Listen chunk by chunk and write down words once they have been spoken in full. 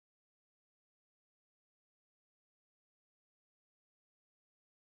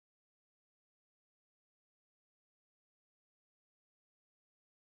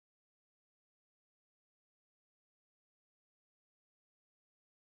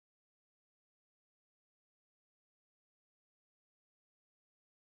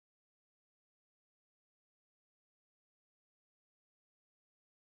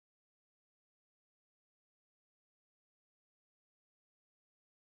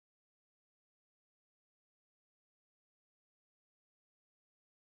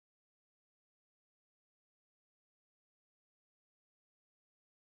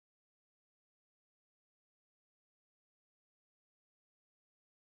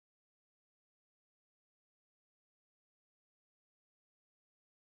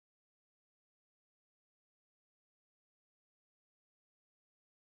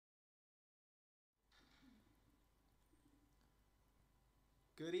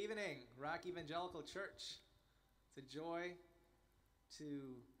Good evening, RAKChurch. It's a joy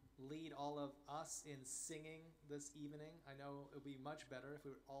to lead all of us in singing this evening. I know it would be much better if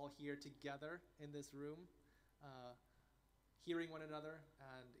we were all here together in this room, hearing one another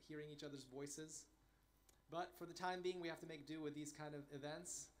and hearing each other's voices. But for the time being, we have to make do with these kind of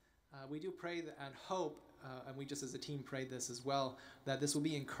events. We do pray and hope, and we just as a team prayed this as well, that this will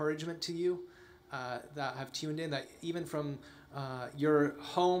be encouragement to you that have tuned in, that even from your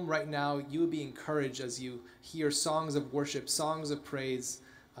home right now, you will be encouraged as you hear songs of worship, songs of praise,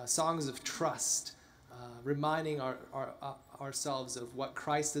 songs of trust, reminding ourselves of what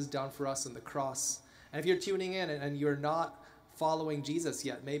Christ has done for us on the cross. And if you're tuning in and you're not following Jesus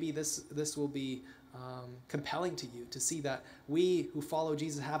yet, maybe this will be compelling to you to see that we who follow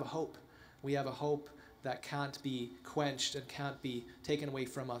Jesus have a hope. We have a hope that can't be quenched and can't be taken away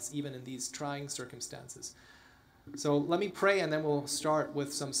from us, even in these trying circumstances. So let me pray, and then we'll start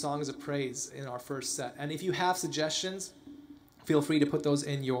with some songs of praise in our first set. And if you have suggestions, feel free to put those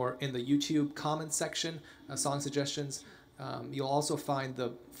in the YouTube comment section, song suggestions. You'll also find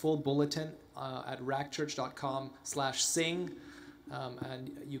the full bulletin at RAKChurch.com/sing,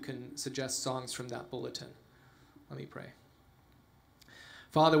 and you can suggest songs from that bulletin. Let me pray.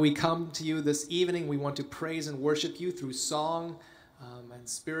 Father, we come to you this evening. We want to praise and worship you through song and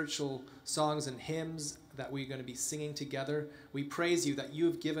spiritual songs and hymns that we're going to be singing together. We praise you that you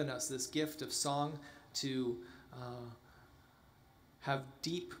have given us this gift of song to have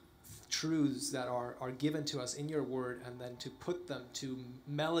deep truths that are given to us in your word, and then to put them to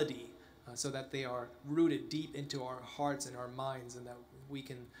melody so that they are rooted deep into our hearts and our minds, and that we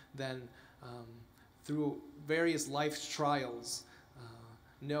can then, through various life trials,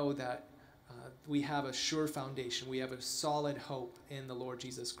 know that we have a sure foundation. We have a solid hope in the Lord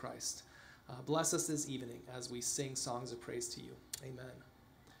Jesus Christ. Bless us this evening as we sing songs of praise to you. Amen.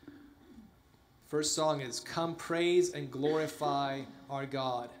 First song is Come Praise and Glorify Our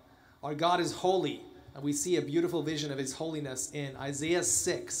God. Our God is holy, and we see a beautiful vision of his holiness in Isaiah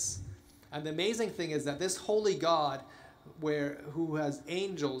 6. And the amazing thing is that this holy God, who has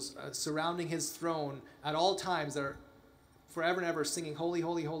angels surrounding his throne at all times, that are forever and ever singing, holy,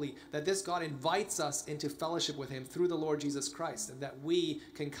 holy, holy, that this God invites us into fellowship with him through the Lord Jesus Christ, and that we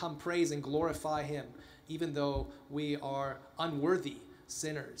can come praise and glorify him, even though we are unworthy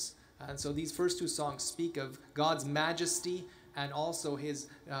sinners. And so these first two songs speak of God's majesty and also his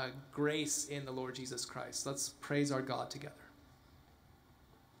grace in the Lord Jesus Christ. Let's praise our God together.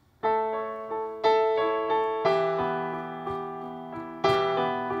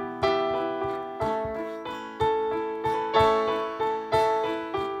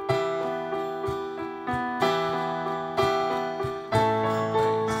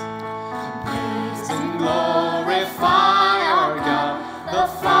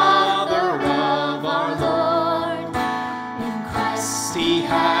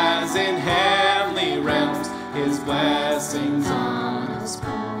 Blessings on us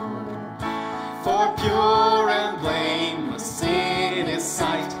pour, for pure and blameless in his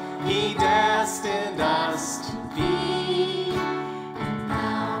sight he destined us to be, and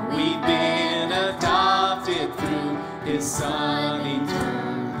now we've been adopted through his Son eternally.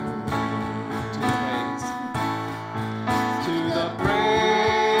 To the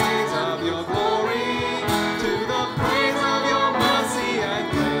praise of your glory, to the praise of your mercy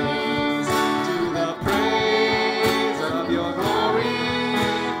and grace, to the praise of your glory,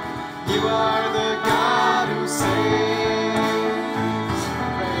 you are the God who saves.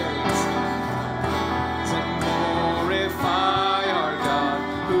 Praise and glorify our God,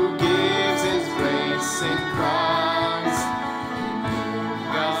 who gives his grace in Christ.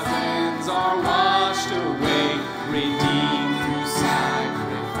 God's sins are washed away, redeemed through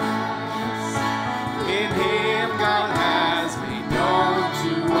sacrifice. In him God has made known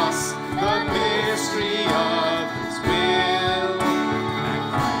to us the mystery of his will, that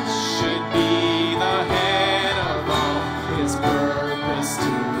Christ should be the head of all his purpose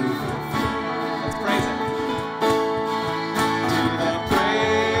to fulfill. Let's praise him. To the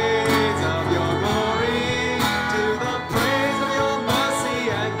praise of your glory, to the praise of your mercy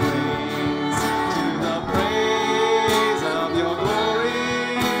and grace, to the praise of your glory,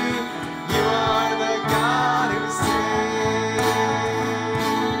 you are the God who saves.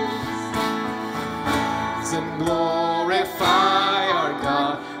 And glorify our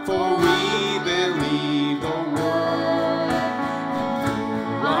God, for we believe the word.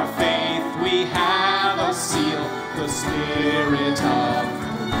 Through our faith we have a seal, the Spirit of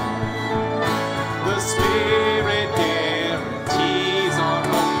the Lord. The Spirit guarantees our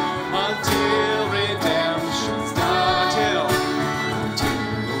hope until redemption's done, until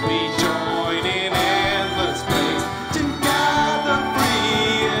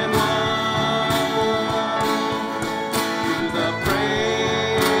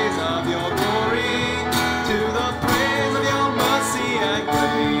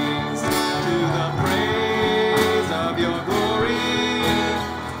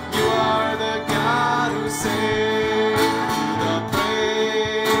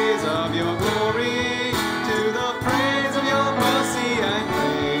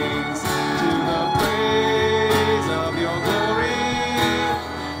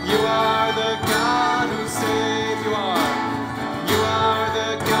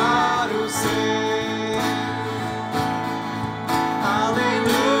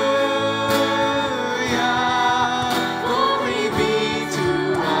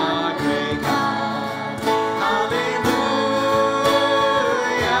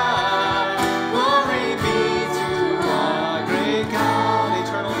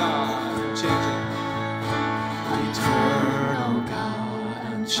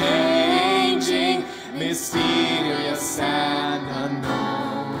mysterious and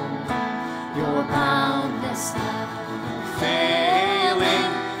unknown. Your boundless love, failing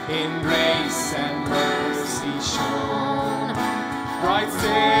in grace and mercy shown. Bright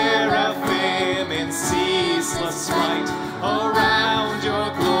seraphim in ceaseless flight around your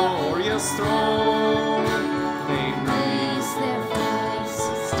glorious throne. They raise their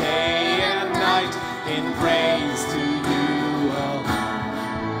voices day and night in praise to you alone.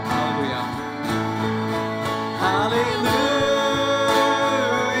 Hallelujah. Hallelujah.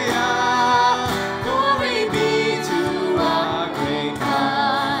 Glory be to our great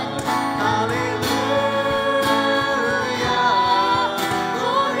God. Hallelujah.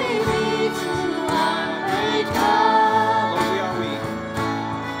 Glory be to our great God.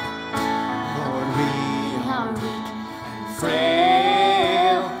 Lord, we are weak and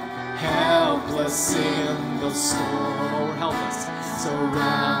frail, helpless in the storm. Lord, help us.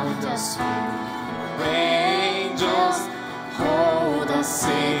 Surround us with your angels, hold us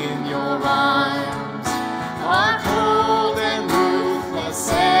in your arms. Our cold and ruthless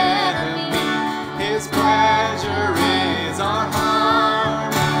enemy, his pleasure is our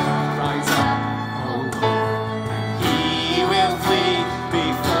harm. Rise up, O Lord, and he will flee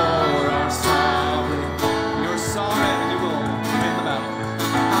before our sovereign. You're sovereign and you will win the battle.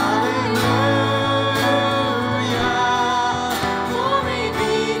 Hallelujah. Glory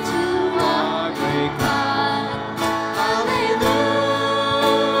be to our great God. Hallelujah.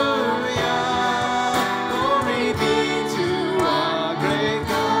 Glory be to our great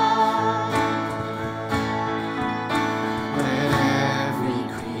God. Let every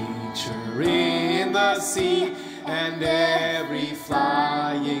creature in the sea and every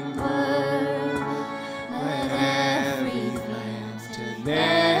flying bird, let every plant in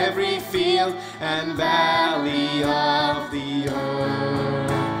every field and valley of the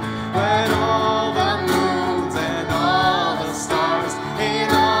earth, let all the moons and all the stars in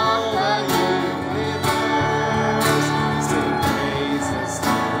all the universe sing praises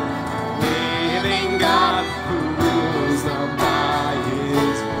to the living God who rules them by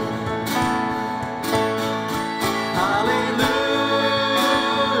his word. Hallelujah.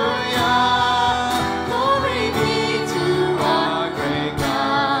 Glory be to our great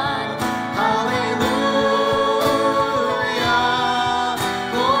God. Hallelujah.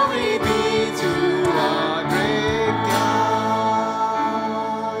 Glory be to our great God.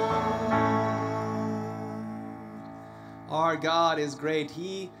 Our God is great.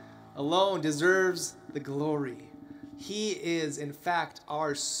 He alone deserves the glory. He is, in fact,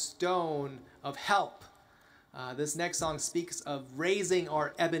 our stone of help. This next song speaks of raising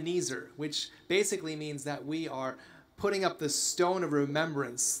our Ebenezer, which basically means that we are putting up the stone of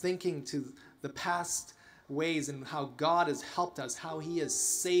remembrance, thinking to the past ways and how God has helped us, how he has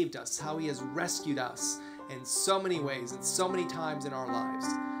saved us, how he has rescued us in so many ways and so many times in our lives.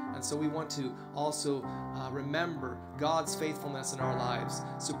 And so we want to also remember God's faithfulness in our lives,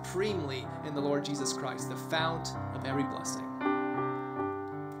 supremely in the Lord Jesus Christ, the fount of every blessing.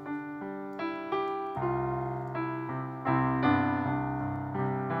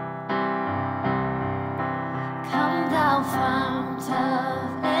 Come thou fount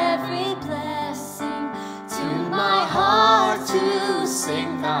of every blessing, to my heart to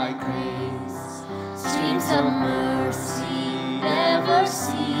sing thy praise. Streams of mercy never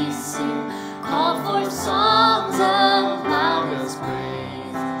ceasing, call forth songs of loudest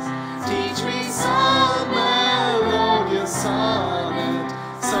praise. Teach me some melodious sonnet,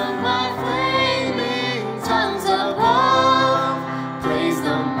 sung by flaming tongues above. Praise the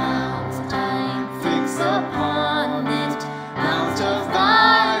mount I'm fixed upon it, mount of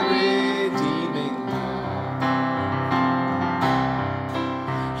thy redeeming love.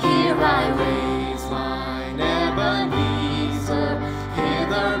 Here I raise mine Ebenezer,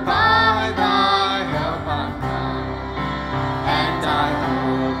 hither by thy help I'm come.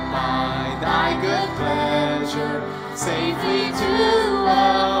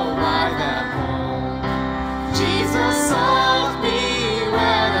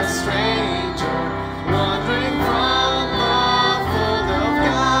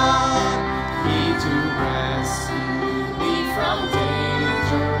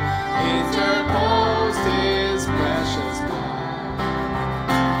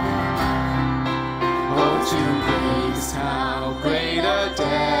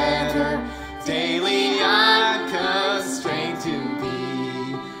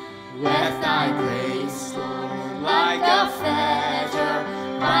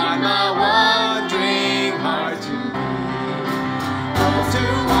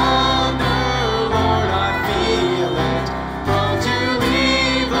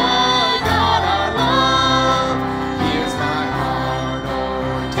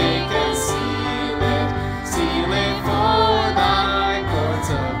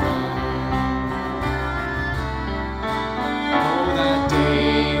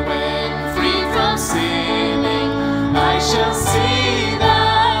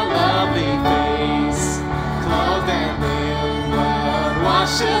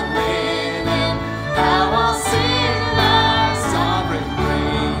 should live in, how I'll sing thy sovereign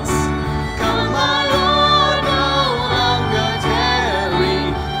praise. Come, my Lord, no longer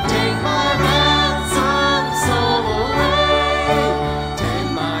tarry, take my ransom soul away.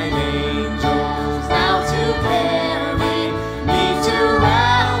 10 mine angels now to carry me to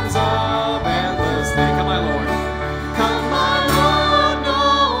realms of endless day. Come, my Lord. Come, my Lord, no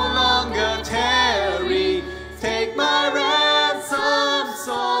longer tarry, take my ransom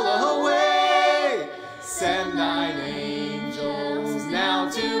soul away. Send thine angels now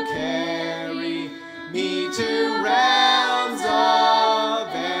to carry me to realms of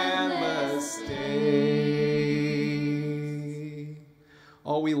endless day.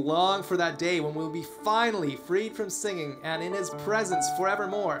 Oh, we long for that day when we'll be finally freed from singing and in his presence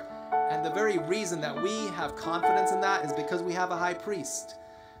forevermore. And the very reason that we have confidence in that is because we have a high priest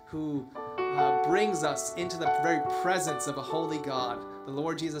who brings us into the very presence of a holy God, the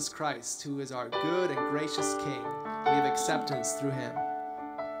Lord Jesus Christ, who is our good and gracious King. We have acceptance through him.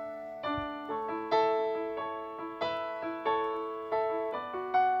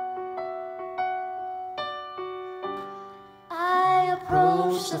 I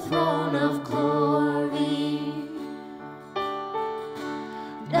approach the throne of glory.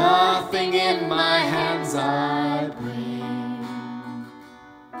 Nothing in my hands I bring,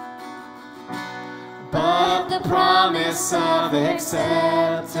 but the promise of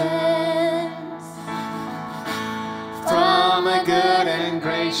acceptance from a good and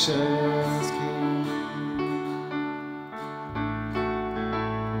gracious King.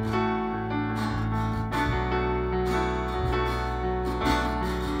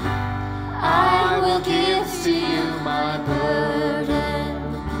 I will give to you my burden,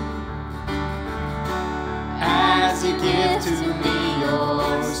 as you give to me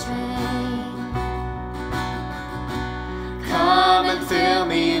your strength. Come and fill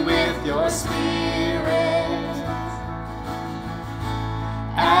me with your spirit,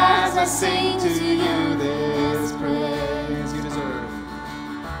 as I sing to you this praise. You deserve.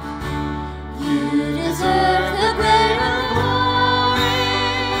 You deserve the greater glory.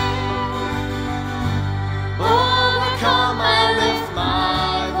 Overcome, I lift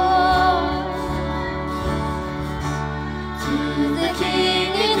my voice to the King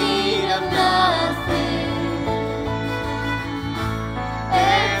in need of nothing.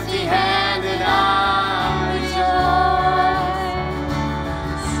 Empty-handed I rejoice.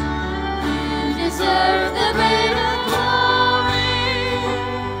 You deserve the greater glory.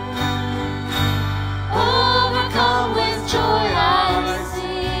 Overcome with joy I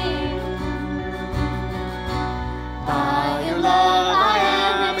sing. By your love I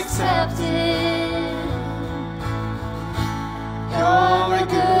am accepted. You're a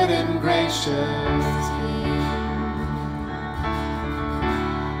good and gracious King.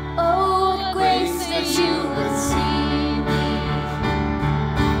 Oh, the grace that you would see me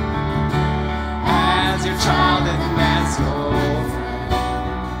as your child and as your friend,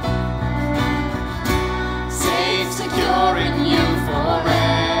 safe, secure in you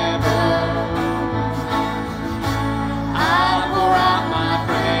forever. I pour out my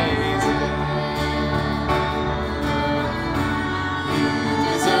praises. You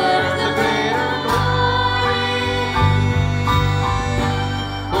deserve the greater glory.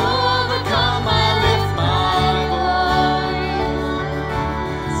 Overcome, I lift my voice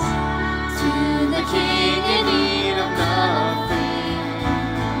to the King in need of nothing.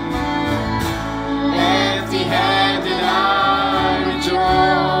 Empty-handed I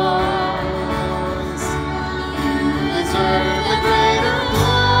rejoice. You deserve the greater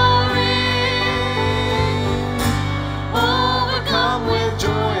glory. Overcome with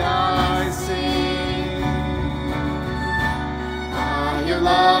joy I sing. By your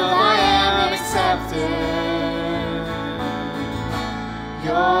love I am accepted.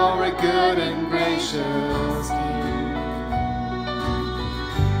 You're a good and gracious King.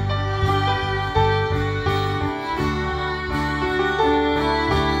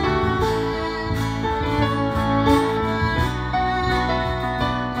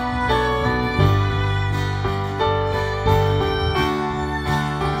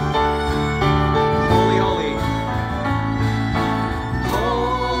 Holy, holy.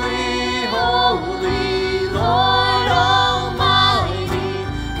 Holy, holy, Lord Almighty,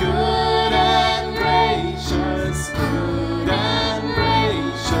 good and gracious.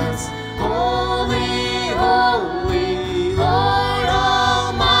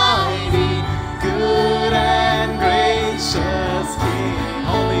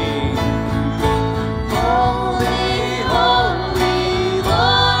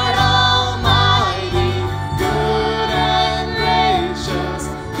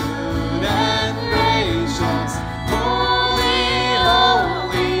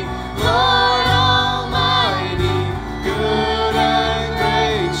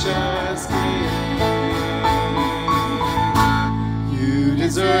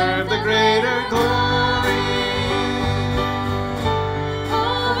 deserve the greater glory.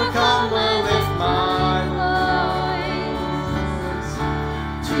 Overcome will lift my voice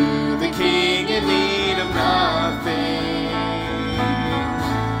to the King in need of nothing.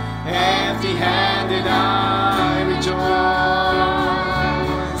 Empty-handed I rejoice.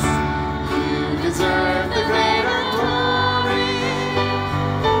 You deserve the greater glory.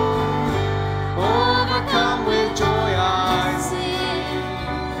 Overcome with joy I sing.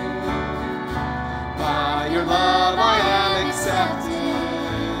 By your love I am accepted.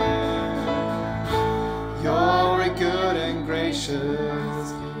 You're a good and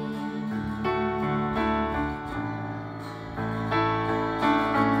gracious King.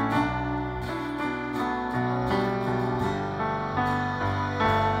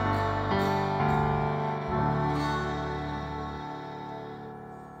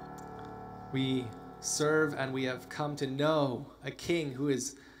 We serve and we have come to know a King who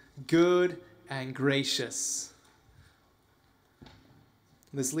is good and gracious.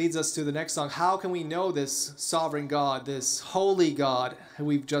 This leads us to the next song. How can we know this sovereign God, this holy God who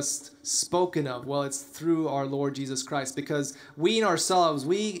we've just spoken of? Well, it's through our Lord Jesus Christ, because we in ourselves,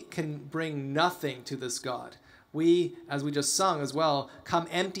 we can bring nothing to this God. We, as we just sung as well, come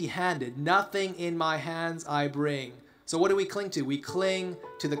empty-handed. Nothing in my hands I bring. So what do we cling to? We cling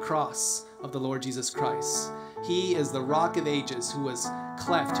to the cross of the Lord Jesus Christ. He is the rock of ages who was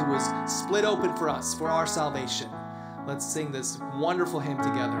cleft, who was split open for us, for our salvation. Let's sing this wonderful hymn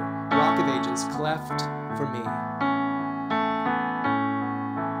together. Rock of ages, cleft for me.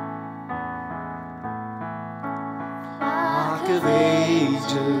 Rock of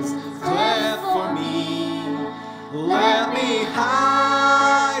ages, cleft for me. Let me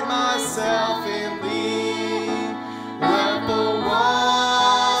hide myself in thee. Let the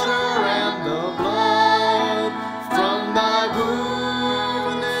water and the blood from thy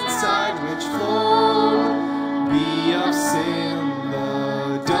wounded side which flowed be of sin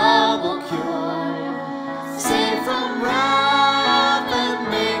the double cure. Save from wrath and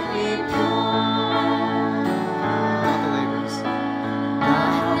make me pure. Not the labors.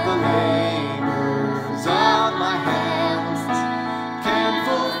 Not the labors of my hands can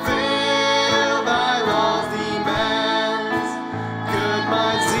fulfill thy law's demands. Could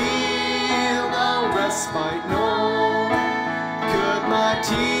my zeal no respite know? Could my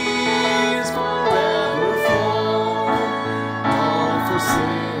tears forever flow? All for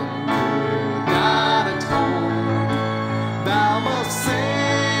sin could not atone. Thou must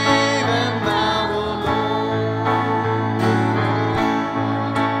save and thou alone.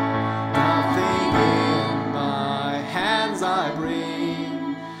 Nothing in my hands I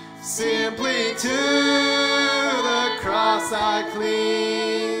bring, simply to the cross I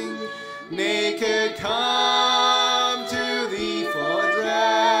cling. Naked come to thee for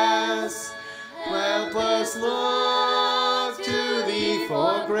dress, helpless look to thee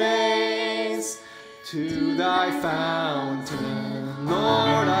for grace. To thy fountain,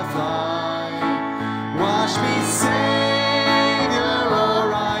 Lord, I fly. Wash me, Savior,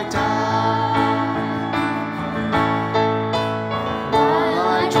 or I die. While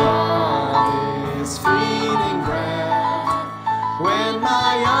I draw this fleeting breath, when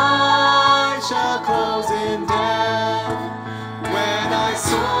my eyes shall close in death, when I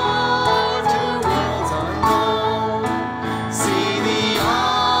soar to worlds unknown, see thee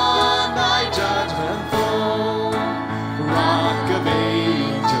on thy judgment throne. Rock of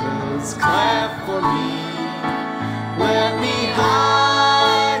ages, cleft for me. Let me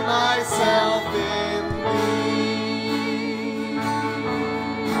hide myself in thee.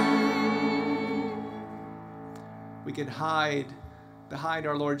 We can hide behind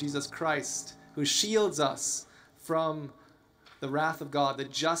our Lord Jesus Christ, who shields us from the wrath of God, the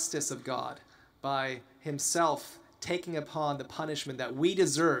justice of God, by himself taking upon the punishment that we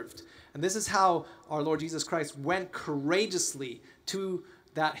deserved. And this is how our Lord Jesus Christ went courageously to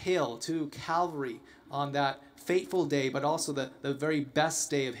that hill, to Calvary, on that fateful day, but also the very best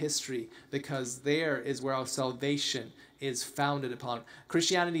day of history, because there is where our salvation is founded upon.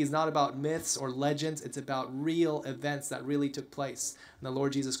 Christianity is not about myths or legends. It's about real events that really took place. And the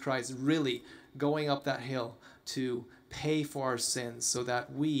Lord Jesus Christ really going up that hill to pay for our sins so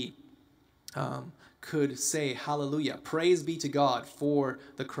that we could say hallelujah. Praise be to God for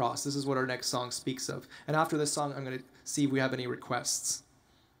the cross. This is what our next song speaks of. And after this song, I'm going to see if we have any requests.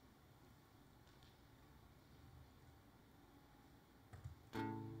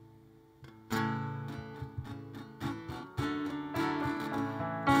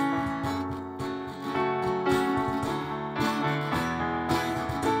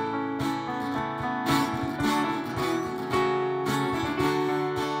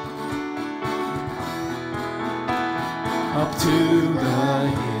 up to the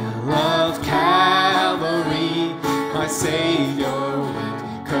hill of Calvary. My Savior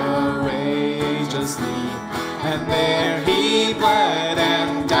went courageously, and there he bled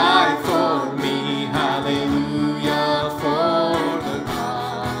and died for me. Hallelujah for the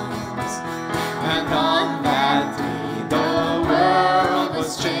cross. And on that day the world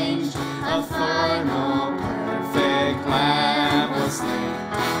was changed. A final perfect Lamb was slain.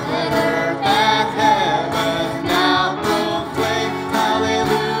 Let earth and heaven now proclaim.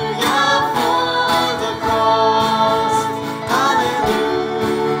 Hallelujah for the cross.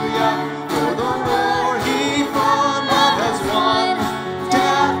 Hallelujah for the war he fought. Love has won,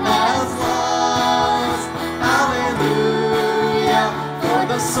 death has lost. Hallelujah for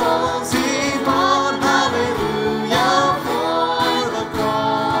the souls he bought. Hallelujah for the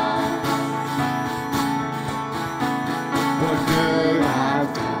cross. What good I've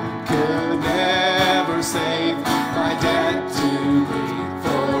done could never save. My debt to bring,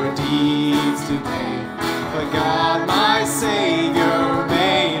 for deeds to pay. But God, my Savior,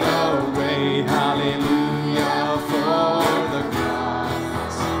 made a way. Hallelujah for the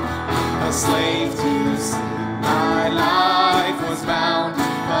cross. A slave to sin, my life was bound,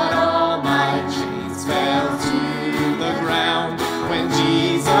 but all my chains fell to the ground when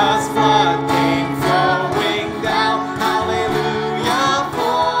Jesus' blood came flowing down. Hallelujah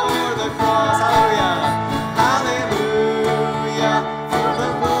for the cross. Hallelujah. Hallelujah for the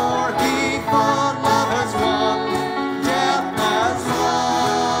war he fought. Love has won, death has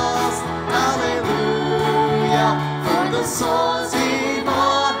lost. Hallelujah for the souls he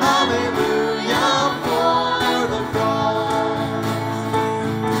bought. Hallelujah for the cross.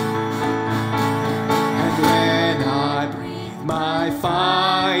 And when I breathe my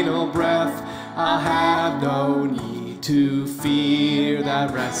final breath, I'll have no need to fear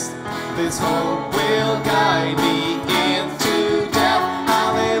that rest. This hope will guide me into death.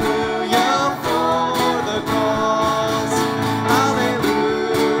 Hallelujah for the cross.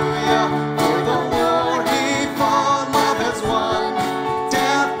 Hallelujah for the war he fought. Love has won,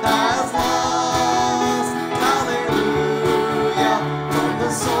 death has lost. Hallelujah for the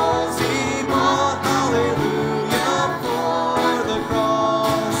souls he bought. Hallelujah for the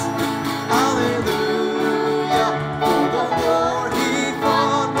cross. Hallelujah for the war he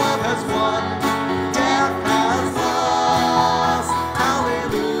fought. Love has won, death has lost.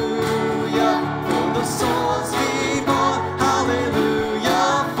 Hallelujah for the souls he bought.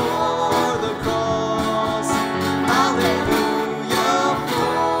 Hallelujah for the cross. Hallelujah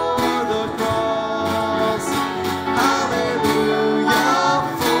for the cross. Hallelujah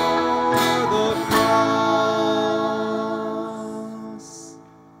for the cross.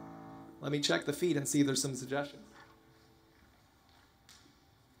 Let me check the feed and see if there's some suggestions.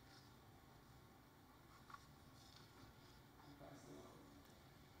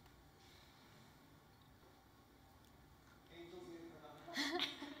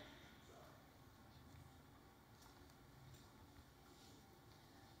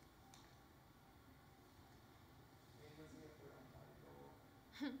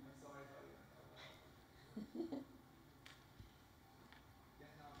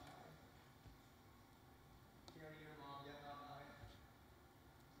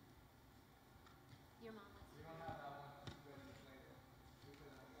 Your mom wants We don't have that one ready to play though. We could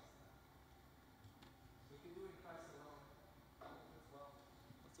have lost that. We can do in Christ alone as well.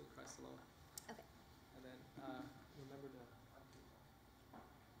 Let's do Christ alone. Okay. And then remember to.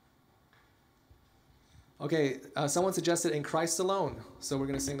 Okay, someone suggested in Christ alone, so we're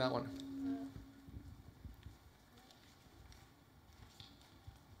going to sing that one.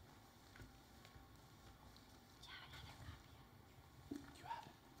 You have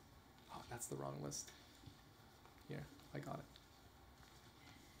it. Oh, that's the wrong list. Here, I got it.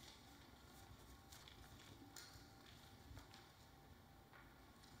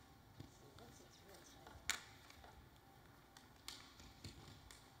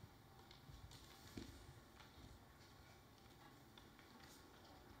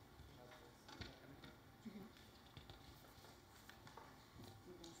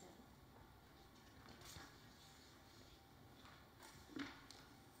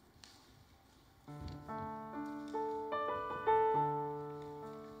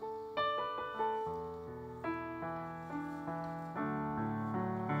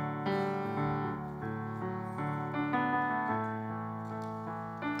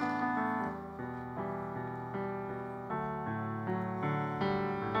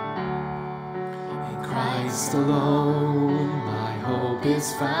 Christ alone, my hope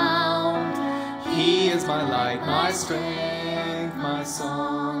is found. He is my light, my strength, my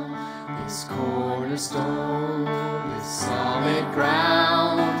song. This cornerstone is solid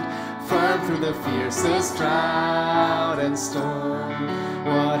ground, firm through the fiercest drought and storm.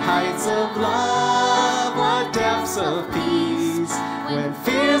 What heights of love, what depths of peace, when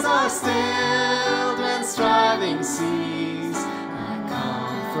fears are stilled, when striving cease. My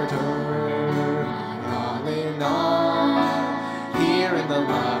comforter, my all in all, here in the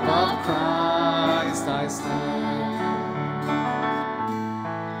love of Christ I stand.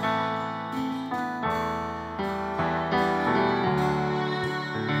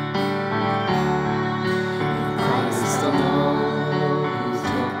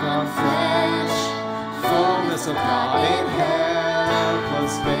 Of God in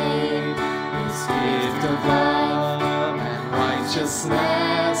helpless babe, His gift of love and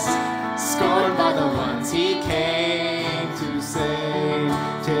righteousness, scorned by the ones He came to save,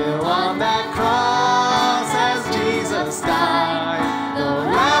 till on that cross as Jesus died, the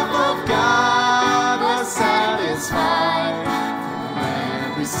wrath of God was satisfied. For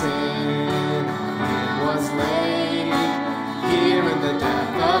every sin it was laid, here in the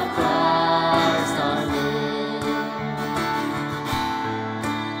death of Christ I live.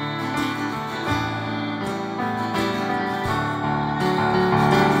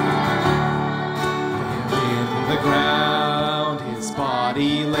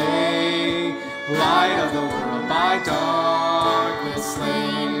 He lay, light of the world by darkness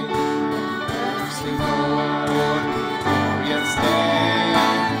slain, bursting forth the glorious day,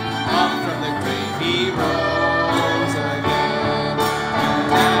 up from the grave He rose again,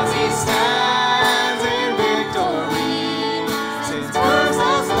 and as He stands in victory, since birth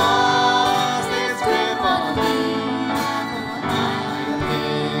has lost its grip on me, for I am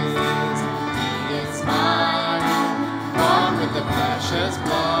His, and He is mine, one with the precious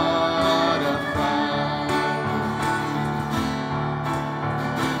blood of Christ.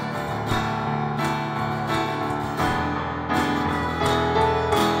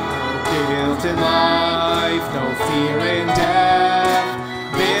 No guilt in life, no fear in death.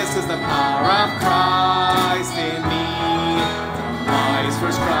 This is the power of Christ in me. From life's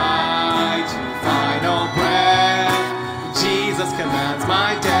first cry to final breath, Jesus commands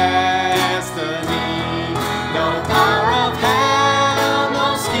my destiny. No power of hell,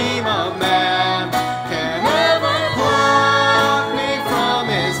 no scheme of man can ever pluck me from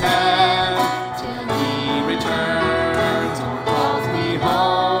His hand, till He returns or calls me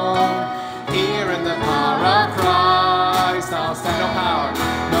home. Here in the power of Christ I'll stand.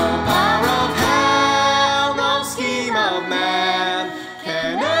 No power of hell, no scheme of man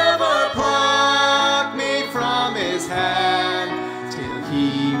can ever pluck me from His hand, till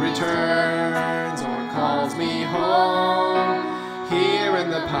He returns or calls me home. Here in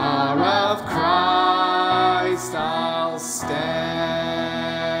the power of Christ I'll stand.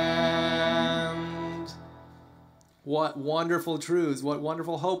 What wonderful truths, what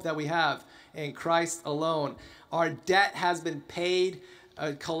wonderful hope that we have in Christ alone. Our debt has been paid.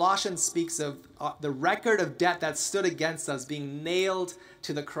 Colossians speaks of the record of debt that stood against us being nailed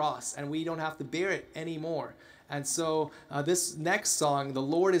to the cross, and we don't have to bear it anymore. And so this next song, The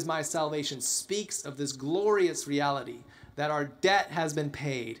Lord is My Salvation, speaks of this glorious reality that our debt has been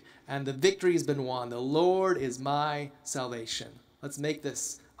paid and the victory has been won. The Lord is my salvation. Let's make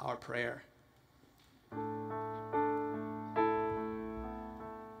this our prayer.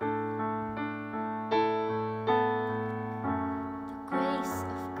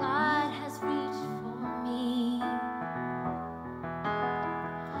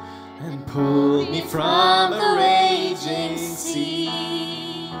 Pulled me from a raging sea,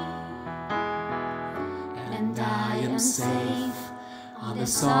 and I am safe on the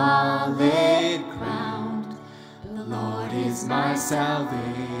solid ground. The Lord is my salvation.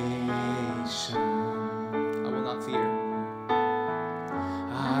 I will not fear.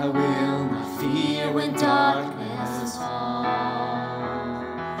 I will not fear when darkness falls.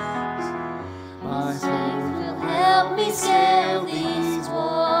 My faith will help me scale these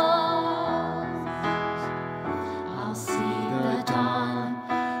walls.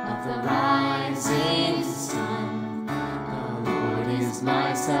 Rising sun, the Lord is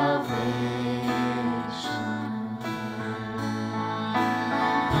my salvation.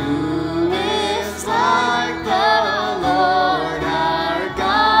 Who is like the Lord our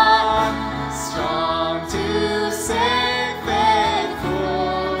God, strong to save,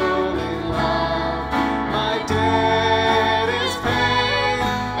 faithful in love? My debt is paid.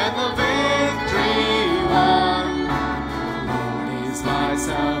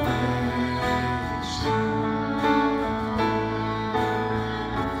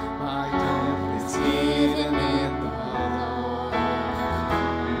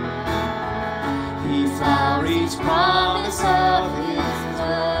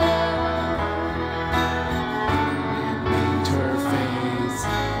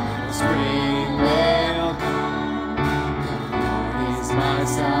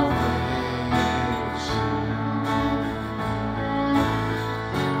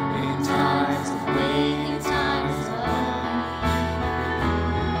 In times of waiting, times of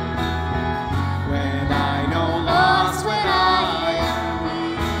when I know lost, when I am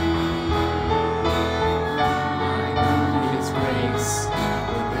weak, I know His grace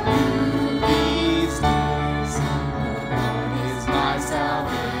will renew these days. The Lord is my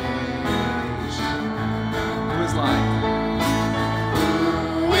salvation. Who is like?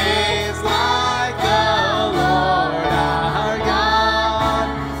 Who is like the Lord our God,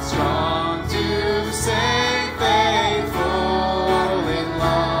 strong to save, faithful in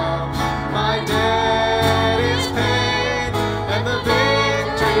love? My debt is paid and the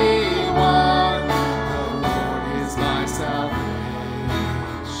victory won. The Lord is my salvation.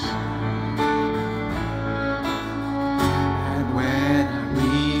 And when I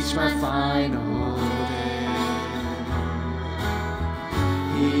reach my final day,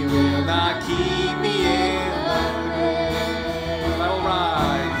 He will not keep me in the grave. I will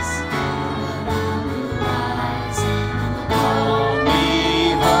rise. Call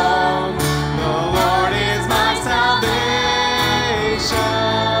me home. The Lord is my salvation.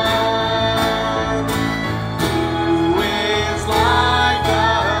 Who is like the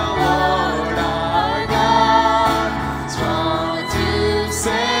Lord our God, strong to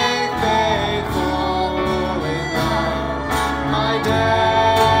save, faithful in love? My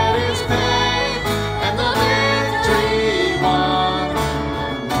debt is paid and the victory won. The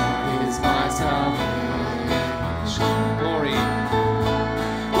Lord is my salvation. Glory.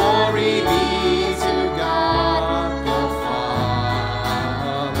 Glory be to God the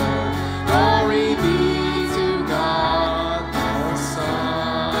Father. Glory be to God the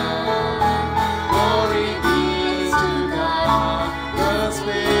Son. Glory be to God the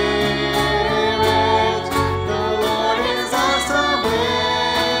Spirit. The Lord is our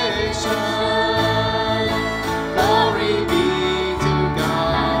salvation. Glory be to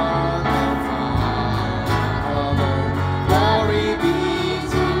God the Father. Glory be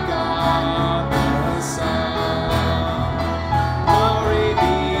to God the Son. Glory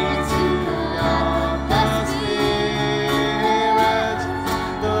be to God the Spirit.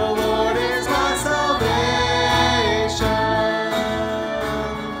 The Lord is my salvation.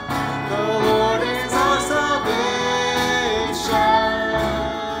 The Lord is our salvation.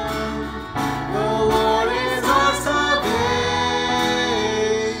 The Lord is our salvation.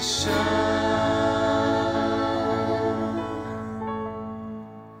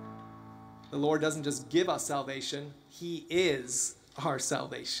 The Lord doesn't just give us salvation, He is our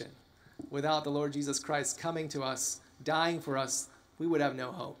salvation. Without the Lord Jesus Christ coming to us, dying for us, we would have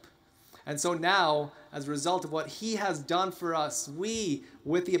no hope. And so now, as a result of what He has done for us, we,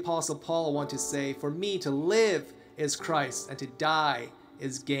 with the Apostle Paul, want to say, for me to live is Christ and to die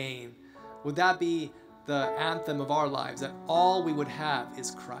is gain. Would that be the anthem of our lives, that all we would have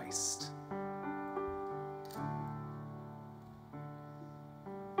is Christ?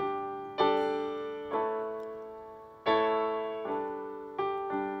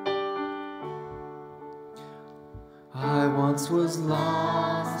 I once was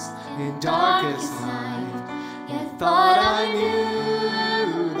lost in darkest night, yet thought I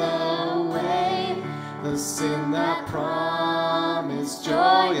knew the way. The sin that promised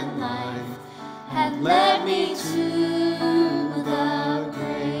joy and life had led me to the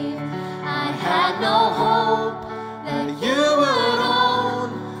grave. I had no hope that you would own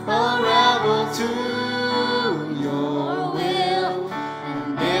a rebel to your will,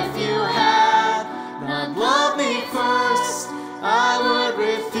 and if you had not loved me first, I would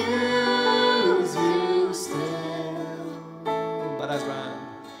refuse you still.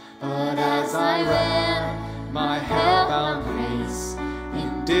 But as I ran my hell-bound race,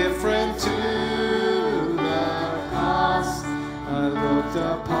 indifferent to the cost, I looked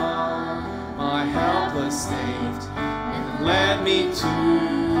upon my helpless state and led me to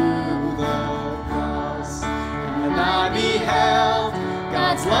the cross. And I beheld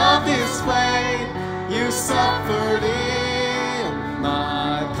God's love displayed. You suffered in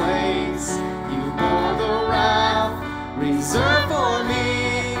my place. You bore the wrath reserved for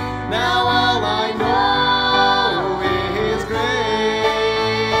me. Now all I know is grace.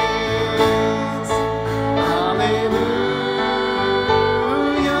 Hallelujah.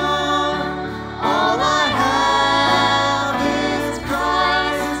 All I have is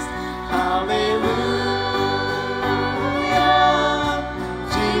Christ. Hallelujah.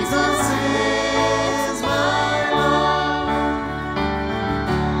 Jesus is my Lord.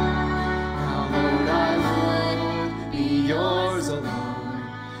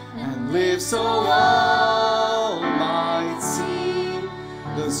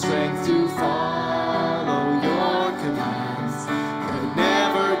 strength to follow your commands could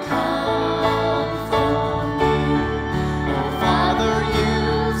never come from me. Oh, Father,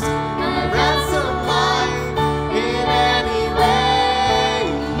 use my ransom life in any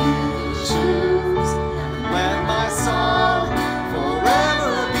way you choose. Let my song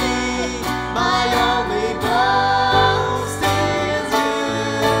forever be my only boast is you.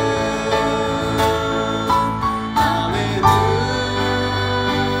 Hallelujah.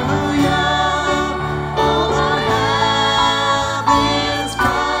 All I have is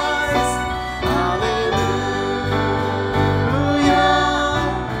Christ. Hallelujah.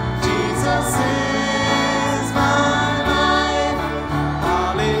 Jesus is my life.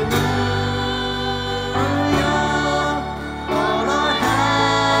 Hallelujah. All I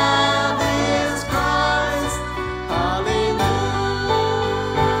have is Christ. Hallelujah.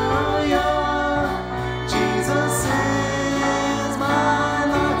 Jesus is my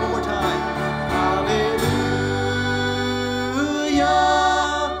life. One more time. Hallelujah.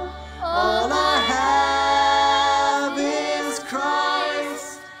 All I have is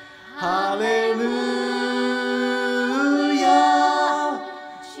Christ. Hallelujah.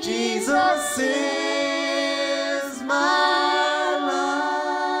 Jesus is my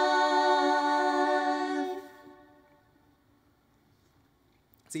life.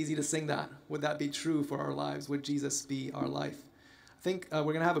 It's easy to sing that. Would that be true for our lives? Would Jesus be our life? I think we're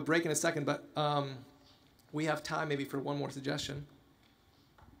going to have a break in a second, but we have time maybe for one more suggestion.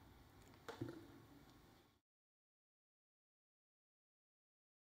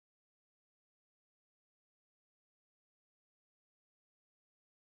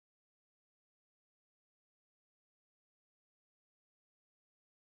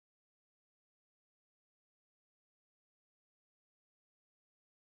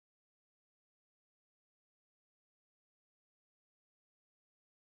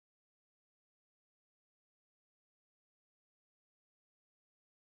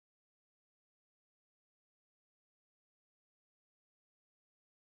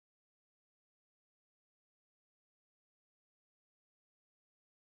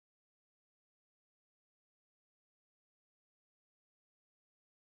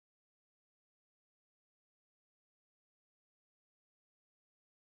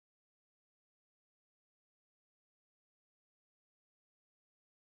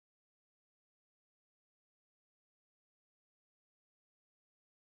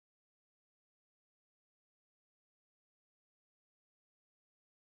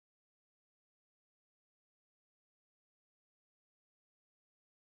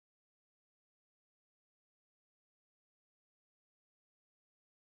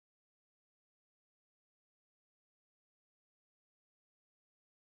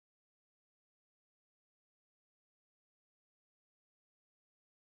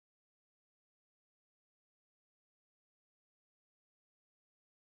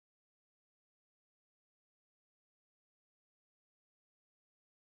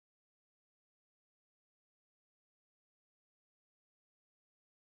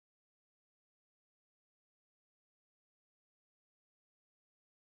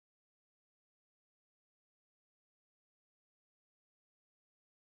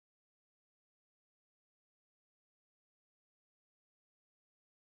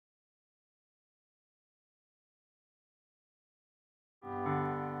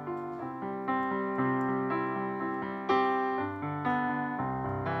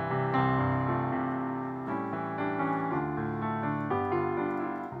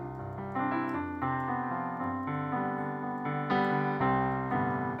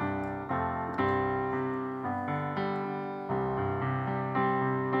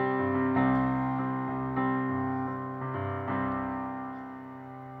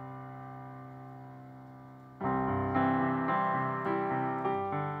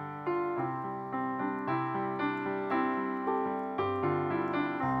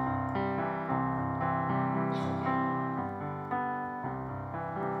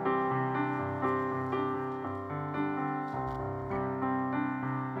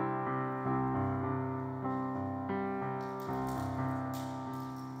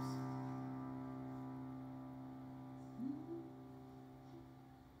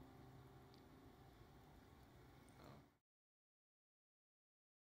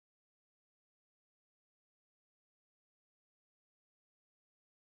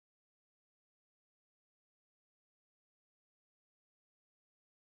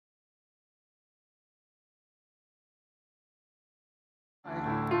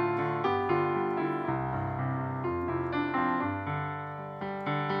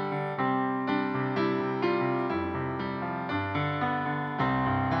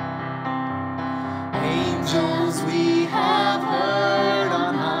 Angels we have heard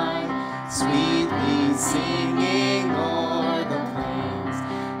on high, sweetly singing o'er the plains,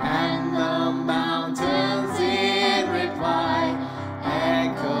 and the mountains in reply,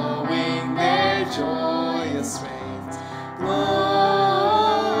 echoing their joyous strains. Glory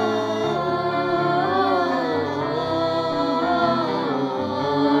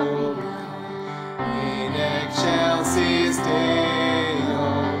in excelsis Deo.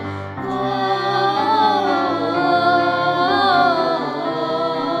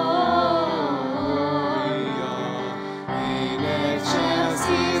 In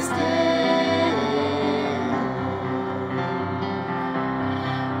excelsis Deo.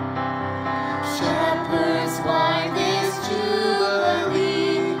 Shepherds, why this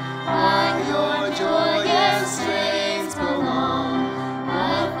jubilee? Why your joyous strains prolong?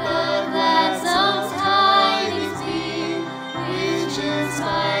 What the gladsome tidings be, which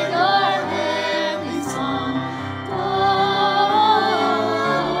inspire your heavenly song?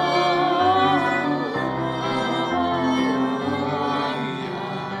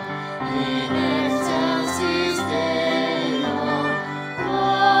 In excelsis Deo.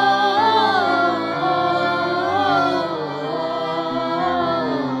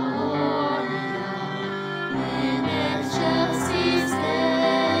 In excelsis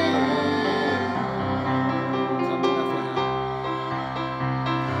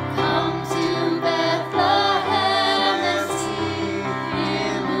Come to Bethlehem and see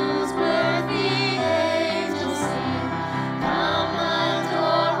Him whose birth the angels sing. Come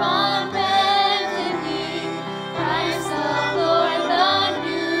adore on bended knee Christ the Lord, the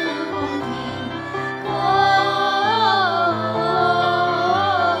newborn King.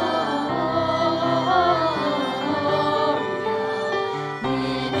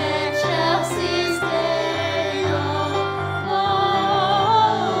 In excelsis Deo.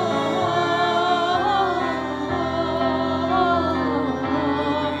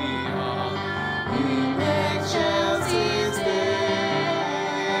 In excelsis Deo.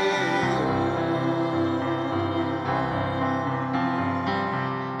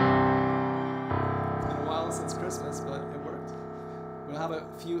 It's been a while since Christmas, but it worked. We'll have a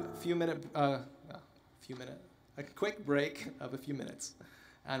quick break of a few minutes,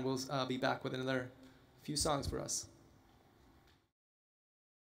 and we'll be back with another few songs for us.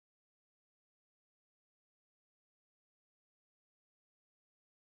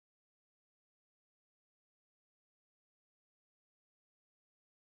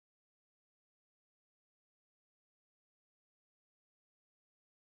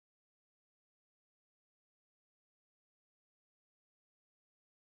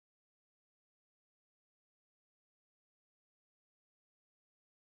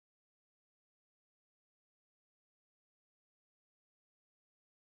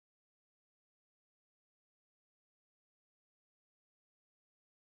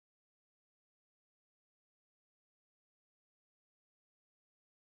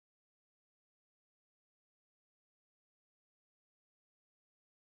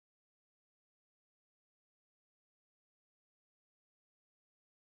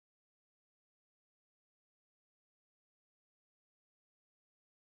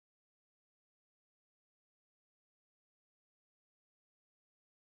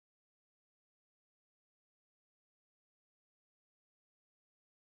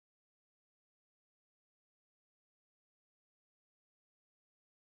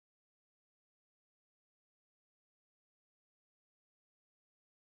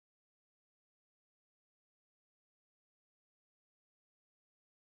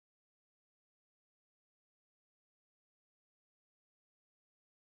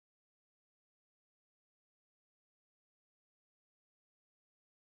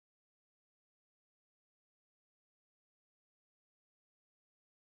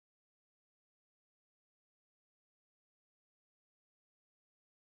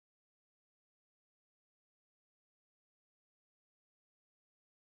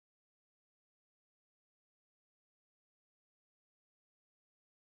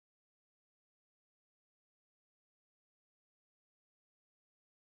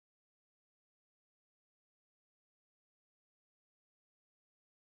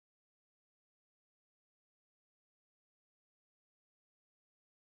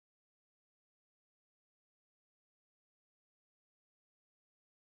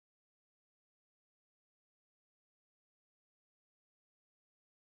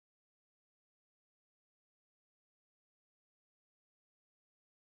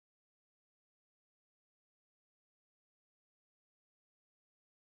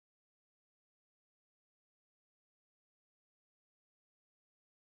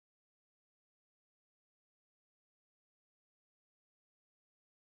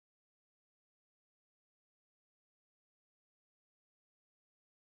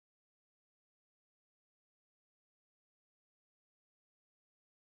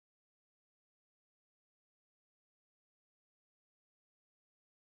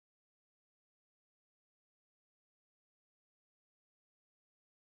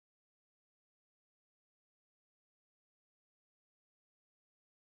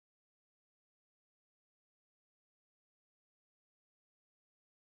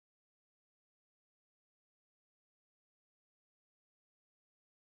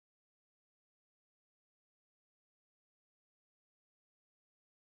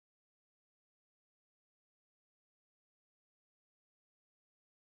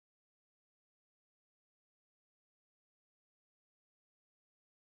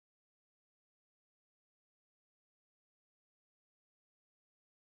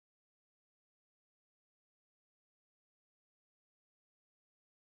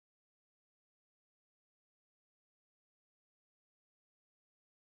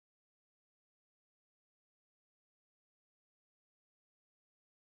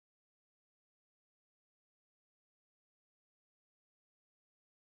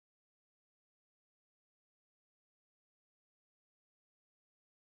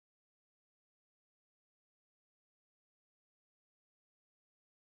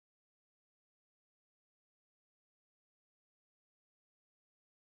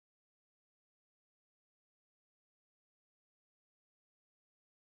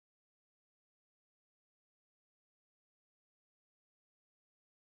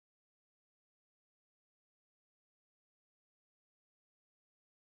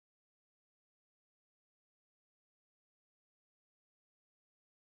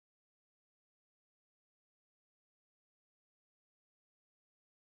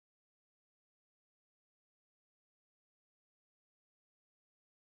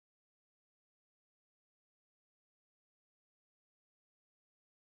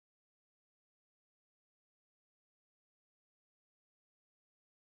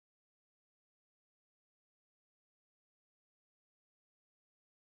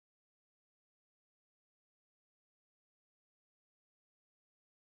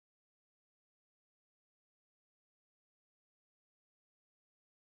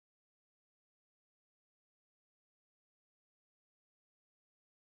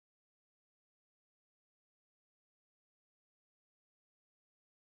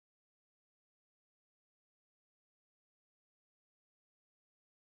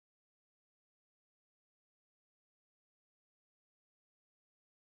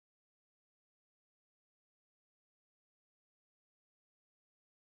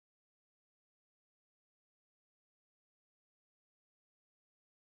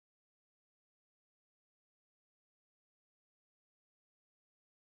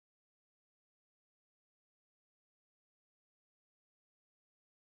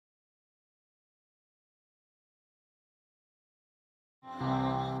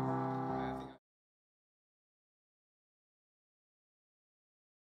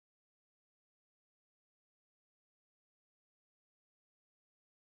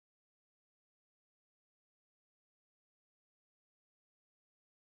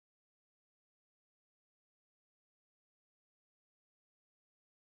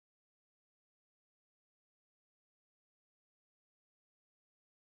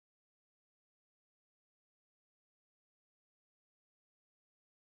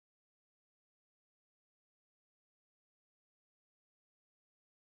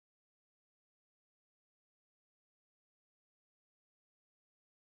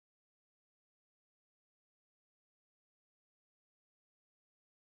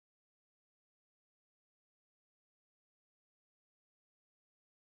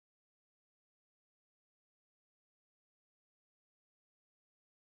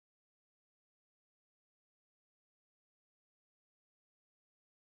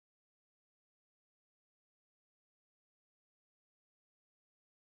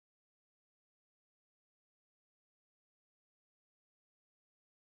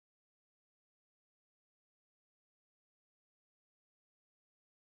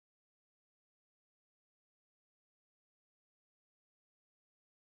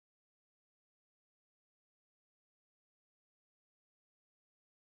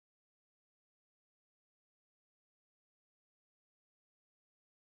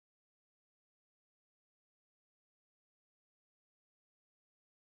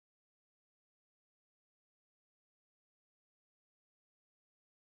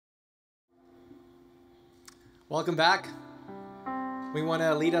 Welcome back. We want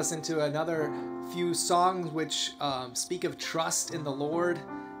to lead us into another few songs which speak of trust in the Lord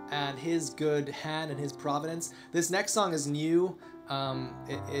and His good hand and His providence. This next song is new, but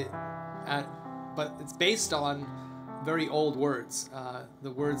it's based on very old words,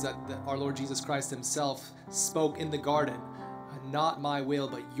 the words that our Lord Jesus Christ Himself spoke in the garden. Not my will,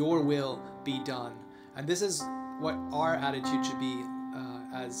 but your will be done. And this is what our attitude should be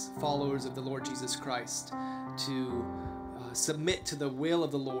as followers of the Lord Jesus Christ, to submit to the will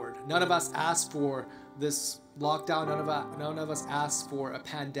of the Lord. None of us asked for this lockdown. None of us asked for a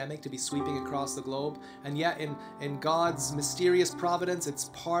pandemic to be sweeping across the globe. And yet in God's mysterious providence, it's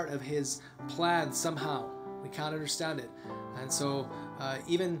part of His plan somehow. We can't understand it. And so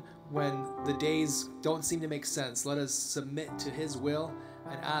even when the days don't seem to make sense, let us submit to His will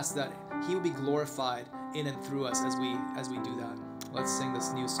and ask that He will be glorified in and through us as we do that. Let's sing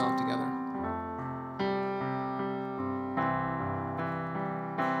this new song together.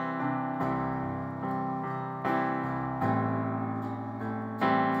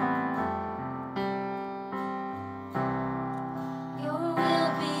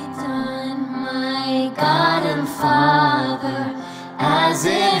 Father, as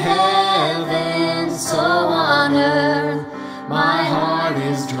in heaven, so on earth, my heart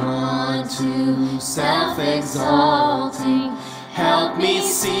is drawn to self-exalting. Help me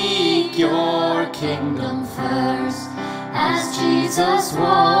seek your kingdom first. As Jesus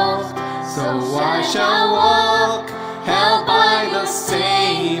walked, so I shall walk, held by the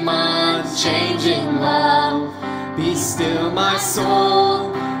same unchanging love. Be still, my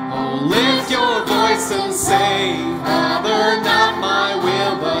soul. Oh, lift your voice and say, Father, not my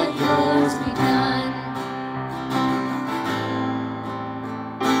will, but yours be done.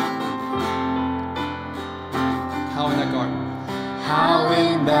 How in that garden? How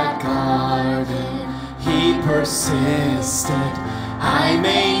in that garden He persisted. I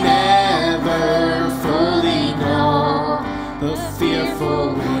may never fully know the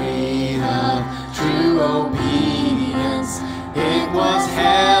fearful weight of true obedience. It was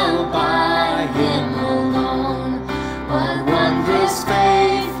held by Him alone. What wondrous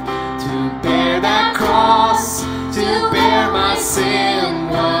faith to bear that cross, to bear my sin.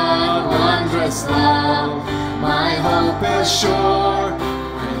 What wondrous love, my hope is sure.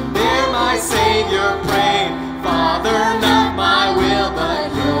 When there my Savior prayed, Father, not my will, but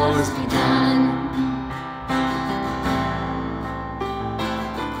yours be done.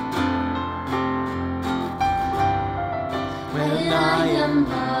 When I am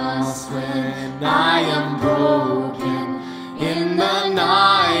lost, when I am broken, in the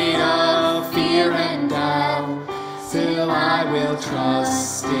night of fear and doubt, still I will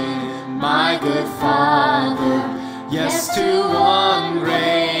trust in my good Father. Yes, to one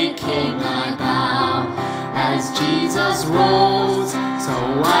great King I bow. As Jesus rose,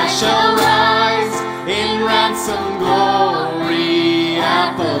 so I shall rise in ransom glory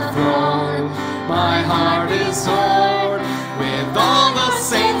at the throne. My heart is torn. With all the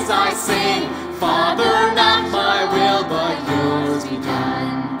saints I sing, Father, not my will, but yours be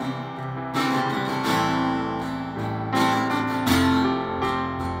done.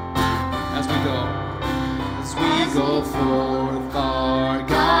 As we go forth, our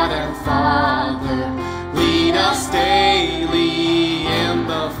God and Father, lead us daily in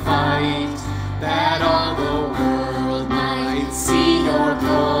the fight, that all the world might see your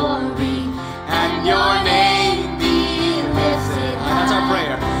glory and your name be lifted high. That's our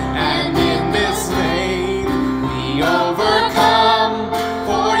prayer. And in this name we overcome,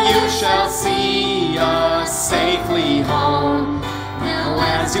 for you shall see us safely home. Now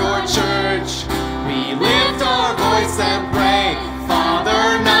as your church we lift our voice and pray,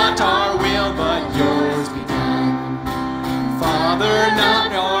 Father, not our will, but yours be done. Father,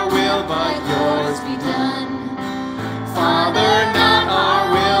 not our will, but yours be done. Father, not our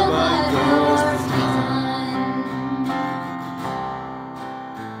will, but yours be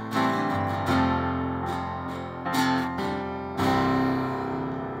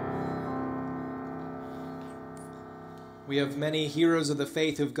We have many heroes of the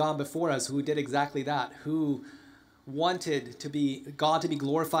faith who've gone before us who did exactly that, who wanted God to be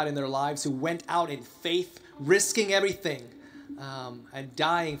glorified in their lives, who went out in faith, risking everything, and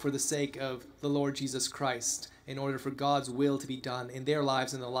dying for the sake of the Lord Jesus Christ in order for God's will to be done in their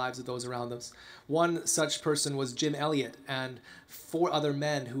lives and the lives of those around us. One such person was Jim Elliot and 4 other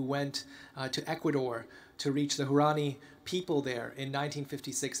men who went to Ecuador to reach the Huaorani people there in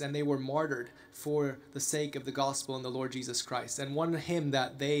 1956, and they were martyred for the sake of the gospel and the Lord Jesus Christ. And one hymn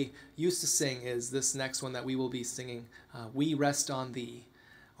that they used to sing is this next one that we will be singing. We rest on thee,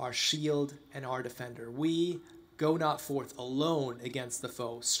 our shield and our defender. We Go not forth alone against the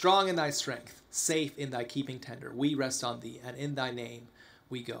foe. Strong in thy strength, safe in thy keeping tender. We rest on thee, and in thy name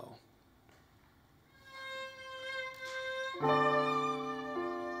we go.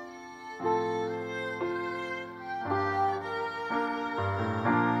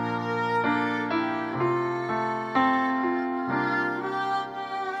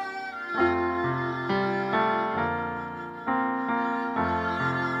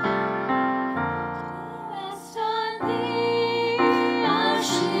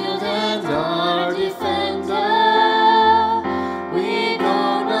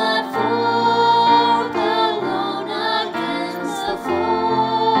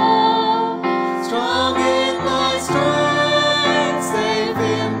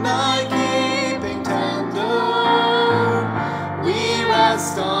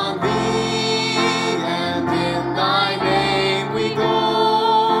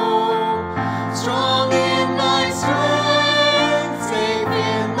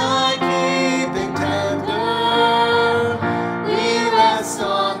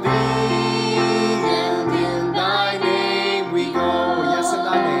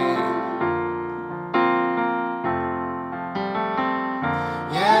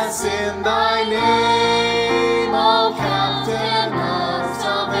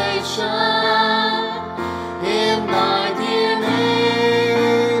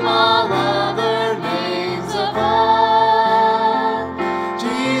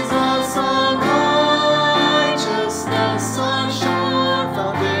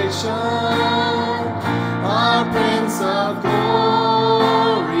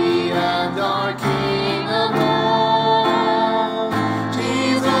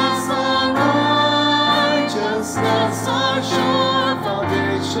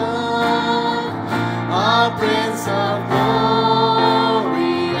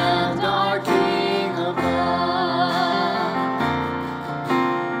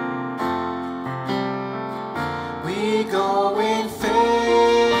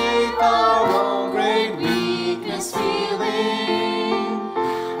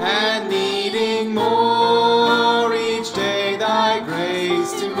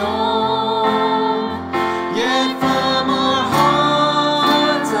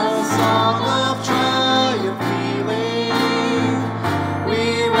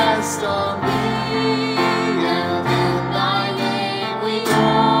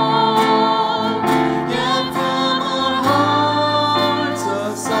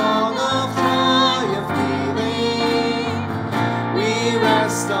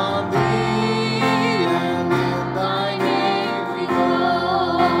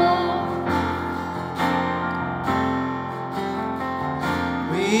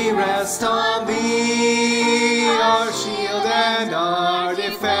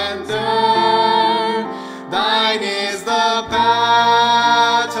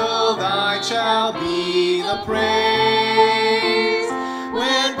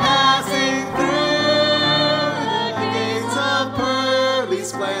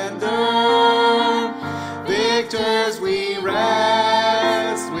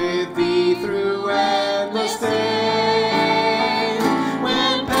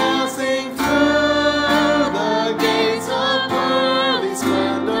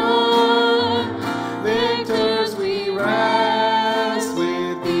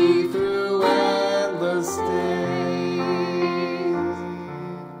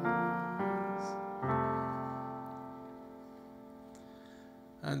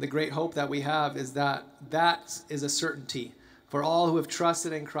 And the great hope that we have is that is a certainty. For all who have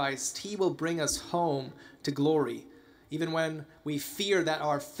trusted in Christ, he will bring us home to glory. Even when we fear that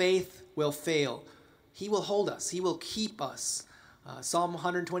our faith will fail, he will hold us. He will keep us. Psalm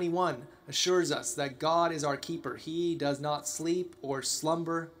 121 assures us that God is our keeper. He does not sleep or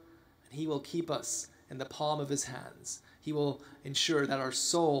slumber, and he will keep us in the palm of his hands. He will ensure that our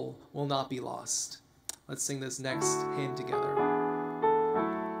soul will not be lost. Let's sing this next hymn together.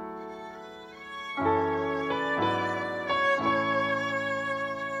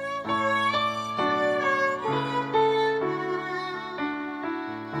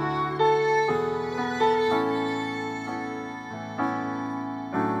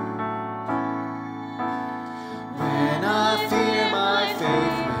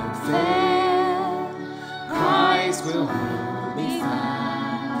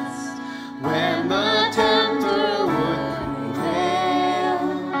 When the tempter would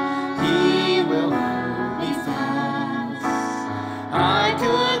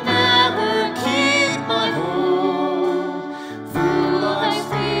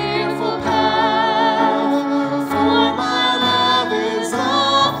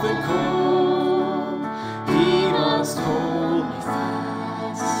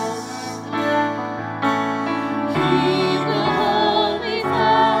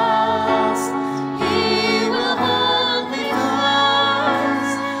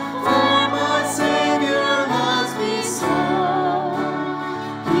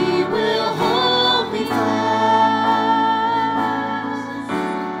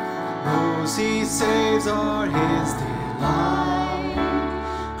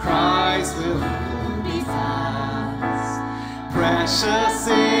us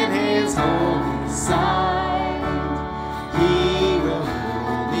in his holy sight. He will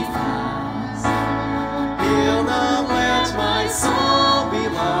hold me fast. He'll not let my soul be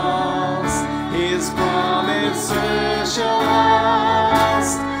lost. His promises shall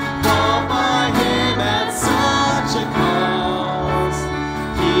last. Bought by him at such a cost.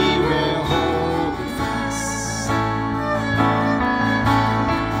 He will hold me fast.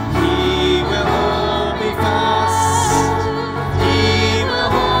 He will hold me fast. He will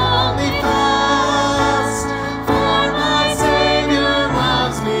hold me fast. For my Savior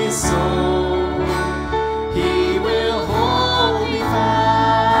loves me so. He will hold me fast.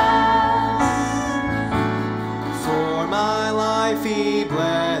 For my life he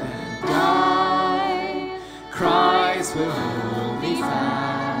bled and died. Christ will hold me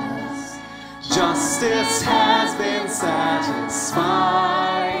fast. Justice has been satisfied.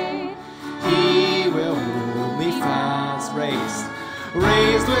 He will hold me fast.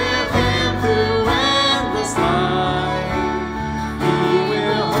 Raised with him through endless life. He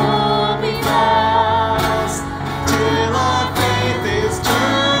will hold me fast till our faith is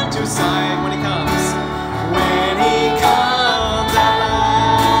turned to sight. When he comes at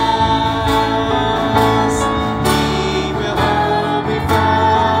last, he will hold me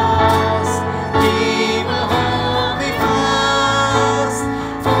fast. He will hold me fast.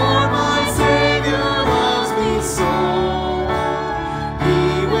 For my Savior loves me so. He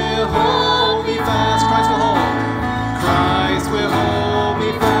will hold me fast. Christ will hold. Christ will hold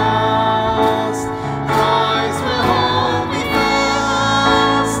me fast. Christ will hold me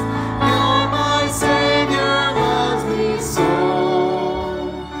fast. You're my Savior loves me so.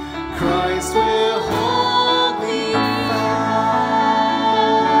 Christ will hold me fast.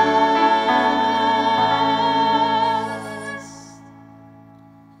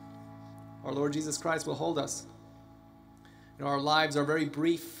 Our Lord Jesus Christ will hold us. You know, our lives are very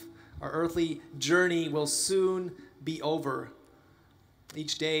brief. Our earthly journey will soon be over.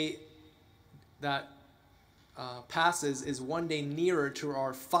 Each day that passes is one day nearer to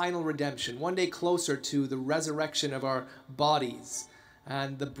our final redemption, one day closer to the resurrection of our bodies.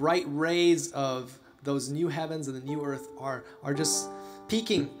 And the bright rays of those new heavens and the new earth are just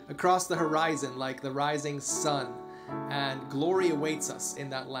peeking across the horizon like the rising sun. And glory awaits us in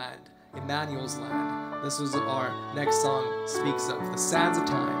that land, Emmanuel's land. This was our next song speaks of, the sands of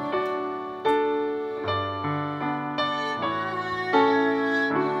time.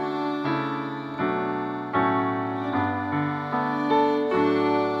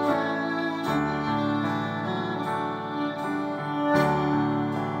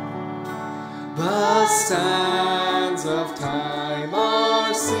 The sands of time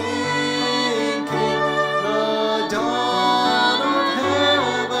are sinking, the dawn of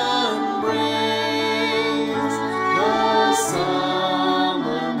heaven breaks, the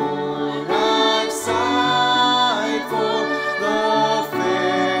summer morn I've sighed for, the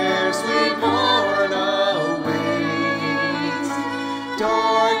fair sweet morn awaits.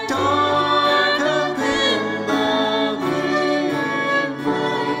 Dark, dark have been the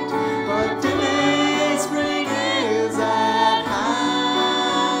midnight, but day spring is at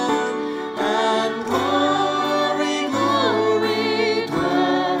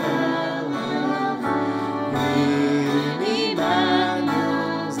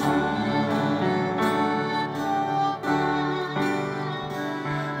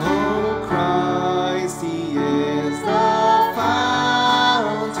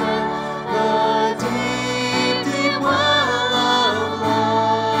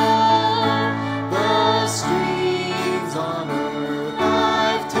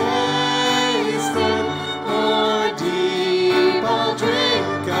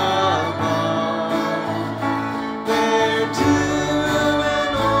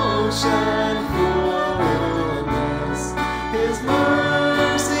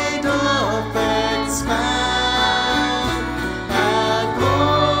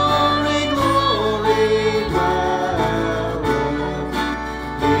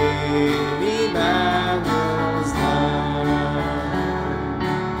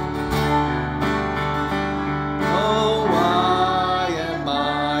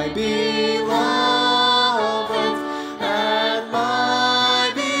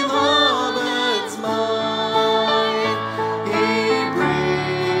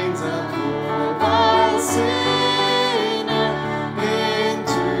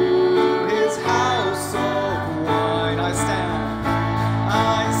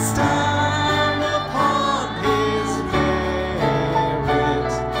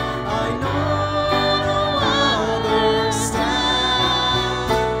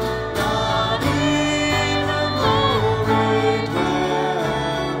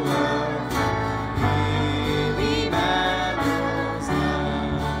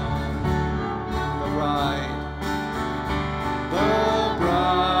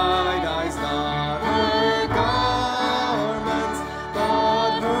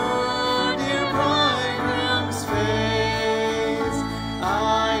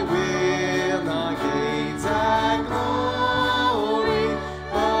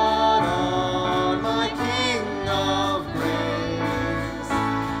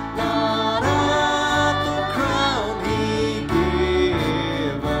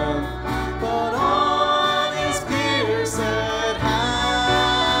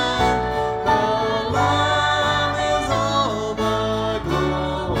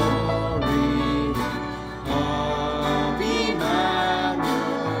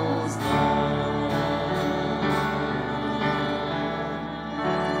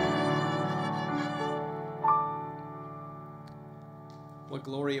what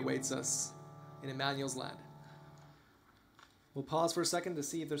glory awaits us in Emmanuel's land. We'll pause for a second to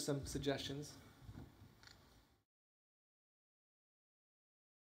see if there's some suggestions.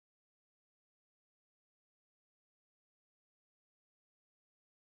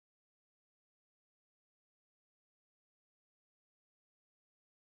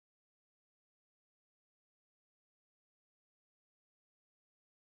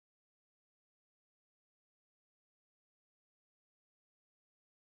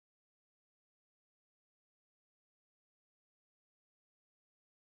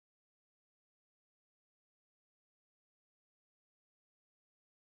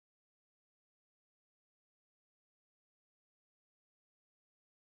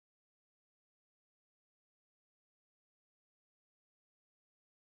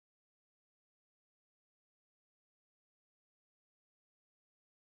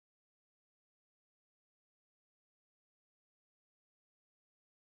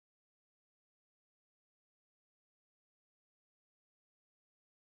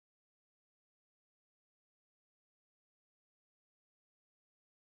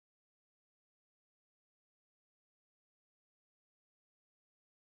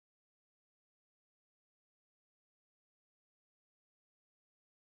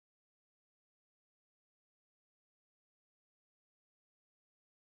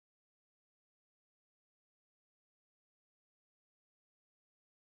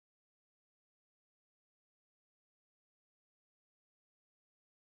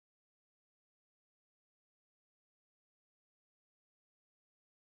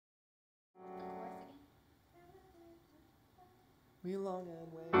 We long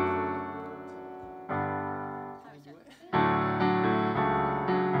and wait for Can I do it?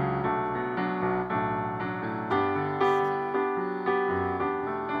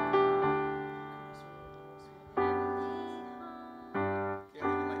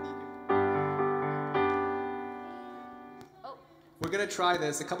 We're going to try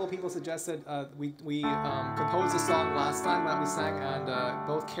this. A couple people suggested we composed a song last time that we sang, and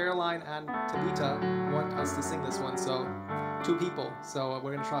both Caroline and Tabitha want us to sing this one, so 2 people. So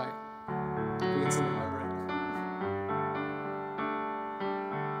we're going to try it. If we can still remember it.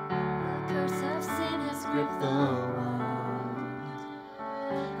 The curse of sin has gripped the world.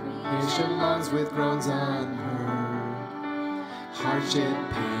 Creation longs with groans unheard, hardship,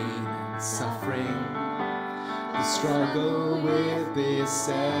 pain, and suffering. The struggle with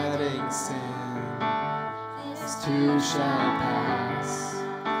besetting sin, this too shall pass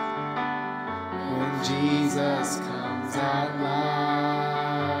when Jesus comes at last.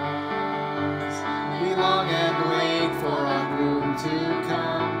 We long and wait for our groom to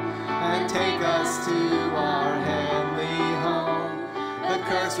come and take us to our heavenly home. The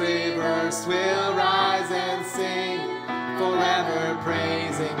curse reversed, we'll rise and sing, forever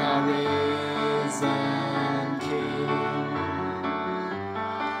praising our risen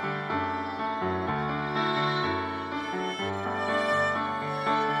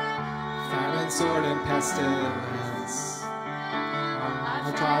sword and pestilence.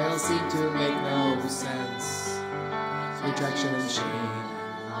 Our trials seem to make no sense. Rejection and shame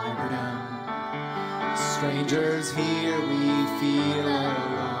and martyrdom. Strangers here we feel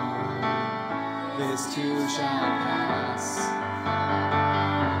alone. This too shall pass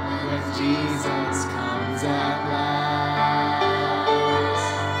when Jesus comes at last.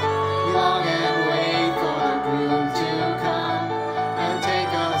 We long and wait for the groom to come and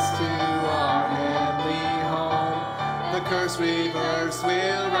take us to curse reverse,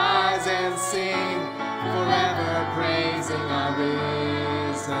 we'll rise and sing, forever praising our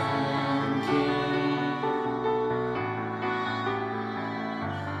risen King.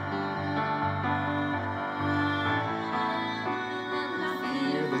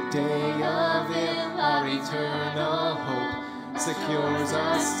 Fear the day of it, our eternal hope secures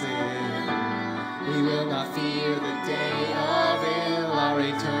us still. We will not fear the day of ill, our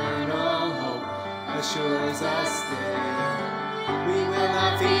eternal hope assures us still. We will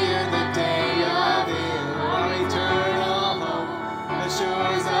not fear the day of ill, our eternal hope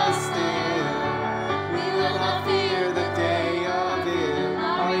assures us still. We will not fear the day of ill,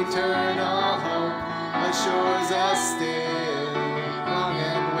 our eternal hope assures us still. Long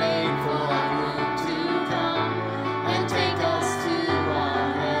and wait for our groom to come and take us to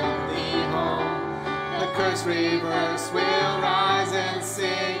our heavenly home. The curse reverse, we'll rise and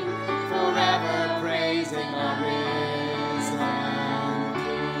sing, forever praising our risen King.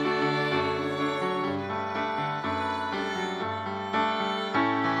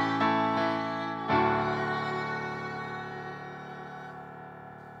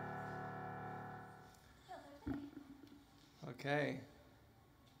 Okay.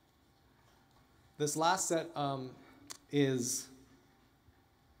 This last set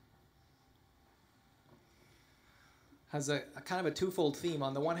has a kind of a twofold theme.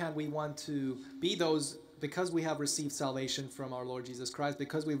 On the one hand, we want to be those, because we have received salvation from our Lord Jesus Christ,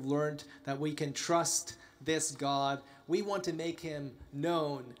 because we've learned that we can trust this God, we want to make him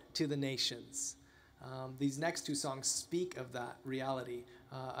known to the nations. These next two songs speak of that reality,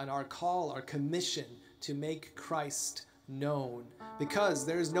 and our call, our commission to make Christ known, because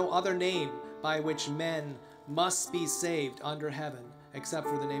there is no other name by which men must be saved under heaven except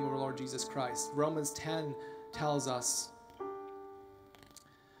for the name of our Lord Jesus Christ. Romans 10 tells us,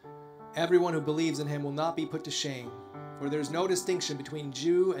 everyone who believes in him will not be put to shame, for there is no distinction between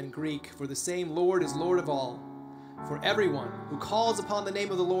Jew and Greek, for the same Lord is Lord of all. For everyone who calls upon the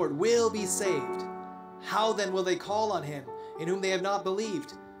name of the Lord will be saved. How then will they call on him in whom they have not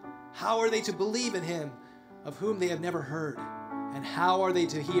believed? How are they to believe in him of whom they have never heard? And how are they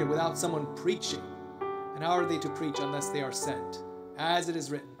to hear without someone preaching? And how are they to preach unless they are sent? As it is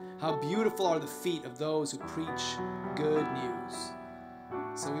written, how beautiful are the feet of those who preach good news.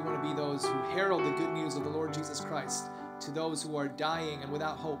 So we want to be those who herald the good news of the Lord Jesus Christ to those who are dying and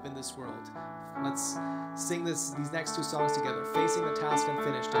without hope in this world. Let's sing these next two songs together, Facing the Task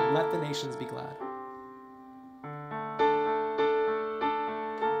Unfinished and Let the Nations Be Glad.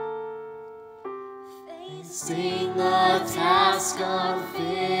 Facing the task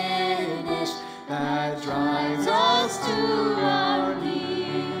unfinished that drives us to our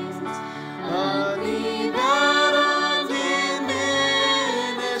knees, a need that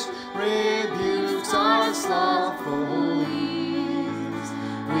undiminished rebukes our slothful ease.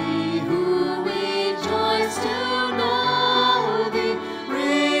 We who rejoice to know thee,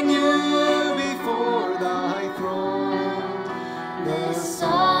 renew before thy throne the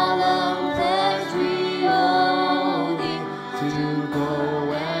solemn pledge we owe thee to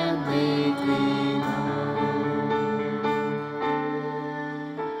go and make thee known.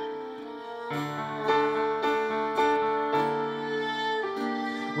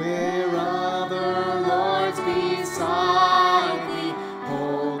 Where other lords beside thee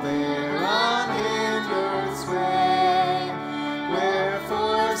hold their unhindered sway, where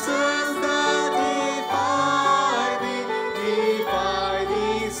forces that defy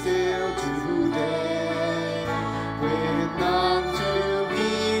thee still today, with none to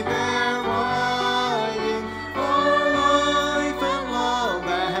heed their whining for life and love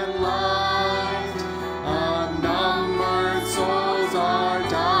and light. Unnumbered souls are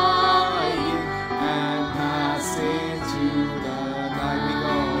dying and pass into the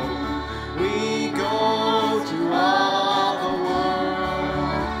night. We go to all the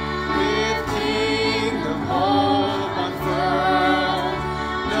world with kingdom hope unfurled.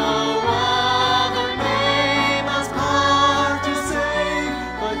 No other name has power to save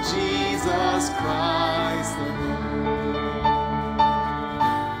but Jesus Christ the Lord.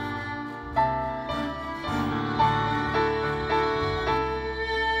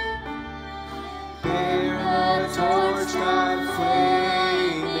 There a torch that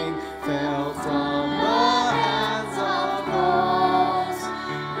flaming fell from the hands of those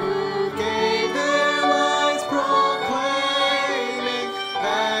who gave their lives proclaiming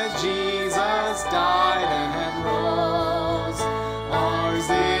that Jesus died and rose. Ours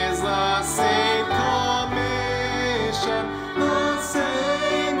is the same commission, the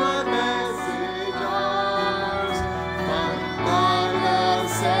same good message ours, but not the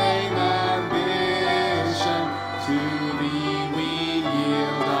same ambition. To thee we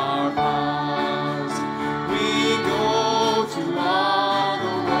yield our powers. We go to all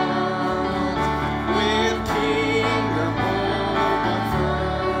the world with kingdom hope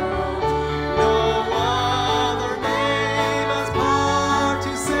unfurled. No other name has power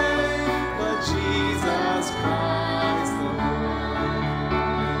to save but Jesus Christ the Lord.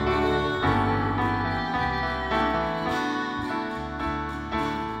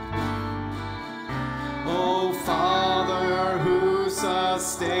 O Father who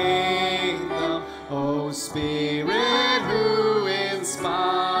sustained them, O Spirit who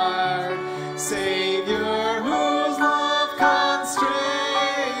inspired, Savior whose love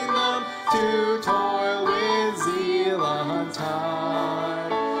constrained them to toil with zeal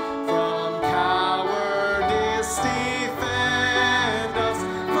untired. From cowardice defend us,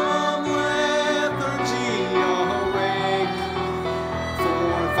 from lethargy awake,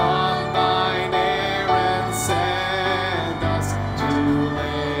 forth on thine errand send us to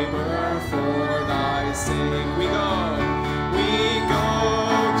labor for thy sake. We go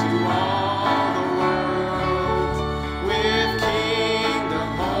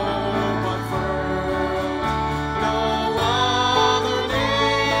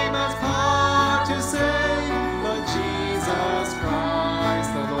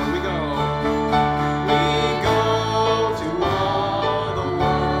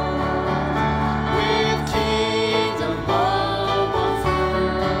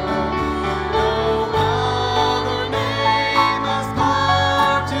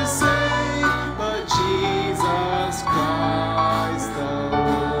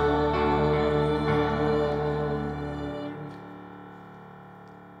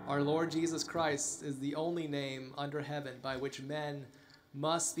Our Lord Jesus Christ is the only name under heaven by which men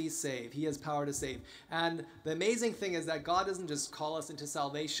must be saved. He has power to save. And the amazing thing is that God doesn't just call us into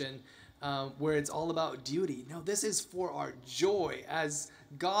salvation where it's all about duty. No, this is for our joy as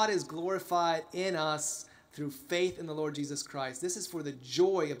God is glorified in us through faith in the Lord Jesus Christ. This is for the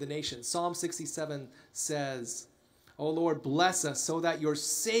joy of the nations. Psalm 67 says, "O Lord, bless us so that your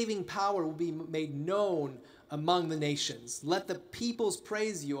saving power will be made known among the nations. Let the peoples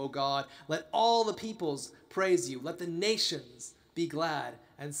praise you, O God. Let all the peoples praise you. Let the nations be glad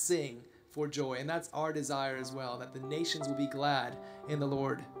and sing for joy." And that's our desire as well, that the nations will be glad in the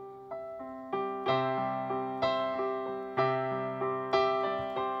Lord.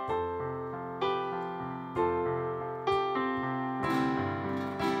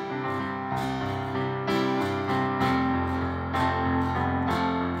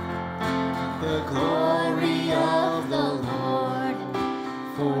 The glory of the Lord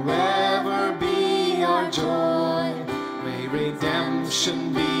forever be our joy. May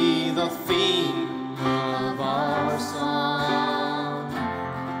redemption be the theme of our song.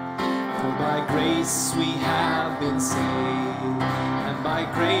 For by grace we have been saved, and by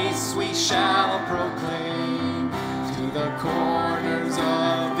grace we shall proclaim to the corners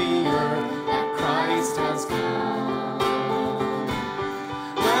of the earth that Christ has come.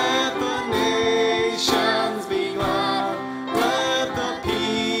 Let the nations be glad, let the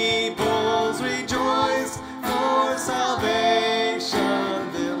peoples rejoice, for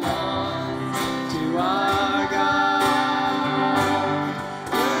salvation belongs to our God.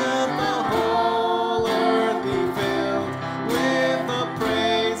 Let the whole earth be filled with the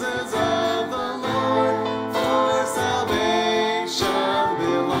praises of the Lord, for salvation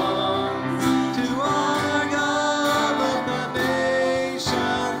belongs to our God. Let the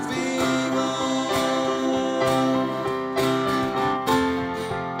nations be glad.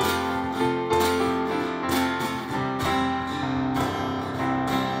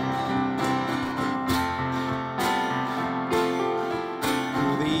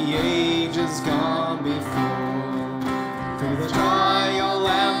 Through the ages gone before, through the trial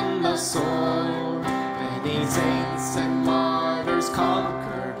and the sword, many saints and martyrs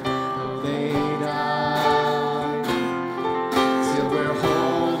conquered, though they died. Still we're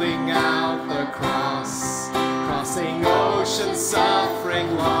holding out the cross, crossing oceans,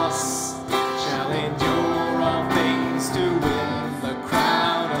 suffering loss, shall endure all things to win the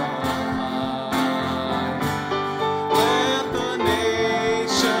crown of life. Let the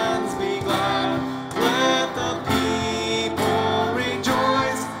nations be glad, let the people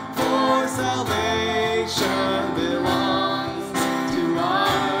rejoice, for salvation belongs to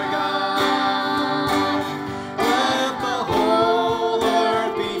our God. Let the whole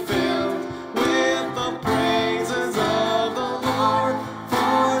earth be filled with the praises of the Lord,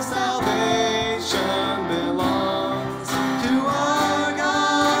 for salvation belongs to our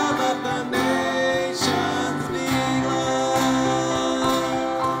God. Let the nations be glad.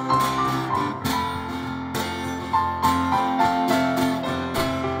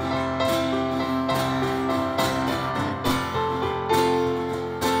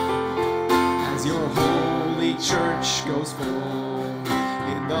 As your holy church goes forth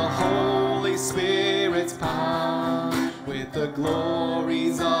in the Holy Spirit's power, with the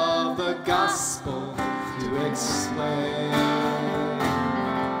glories of the gospel to explain.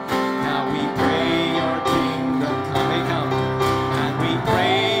 Now we pray your kingdom come, and we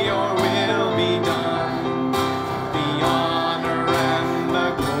pray your will be done, the honor and the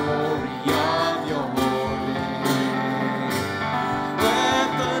glory of your name. Let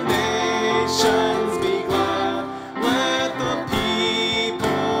the nations be glad, let the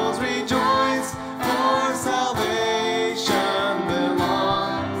peoples rejoice, for salvation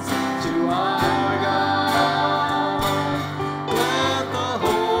belongs to our God. Let the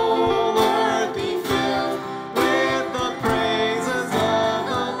whole earth be filled with the praises of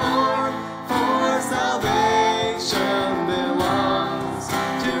the Lord, for salvation belongs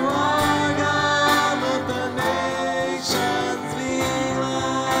to our God. Let the nations be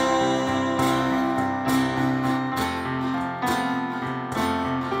glad.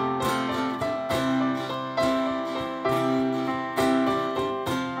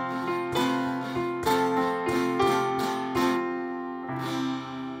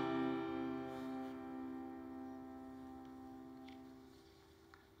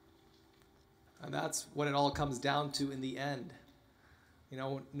 And that's what it all comes down to in the end. You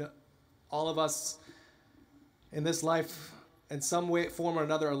know, all of us in this life, in some way, form or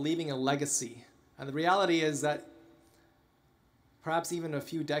another, are leaving a legacy. And the reality is that perhaps even a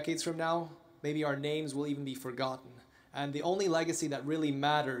few decades from now, maybe our names will even be forgotten. And the only legacy that really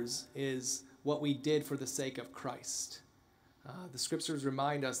matters is what we did for the sake of Christ. The scriptures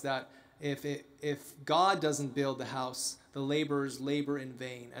remind us that if God doesn't build the house, the laborers labor in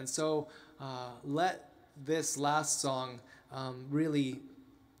vain. And so let this last song really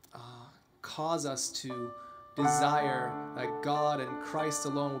cause us to desire that God and Christ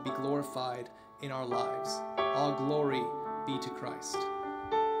alone will be glorified in our lives. All glory be to Christ.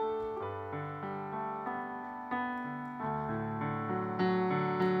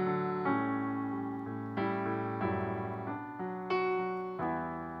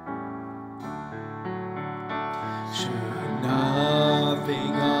 Should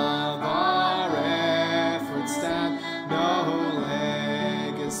nothing of our efforts stand, no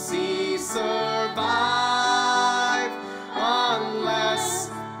legacy survive, unless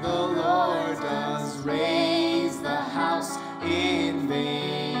the Lord does raise the house in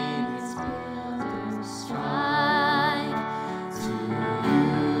vain. Its builders strive. To you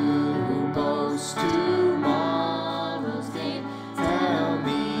who boast tomorrow's gain, tell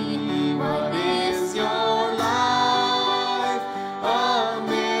me, what is your life? A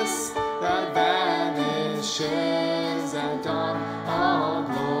mist that vanishes at dawn. All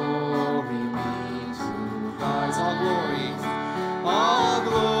glory be to Christ. All glory. All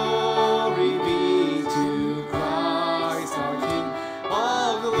glory be to Christ our King.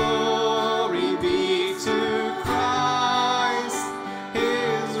 All glory be to Christ.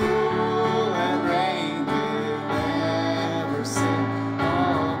 His rule and reign will never cease.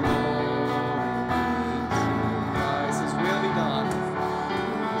 All glory be to Christ. His will be done.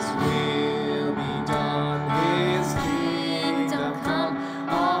 His will be done. His kingdom come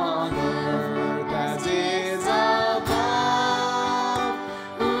on earth as is above.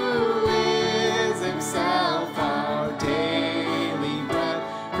 Who is himself our daily bread?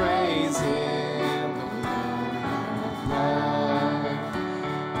 Praise him, the Lord of love.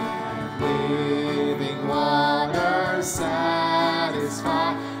 And living waters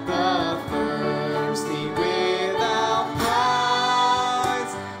satisfy the thirsty without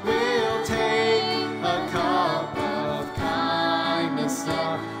price. We'll take a cup of kindness,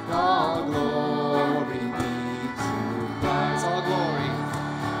 love. All glory be to Christ. All glory.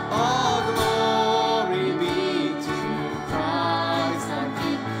 All glory be to Christ our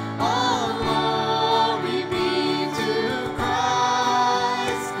King. All glory be to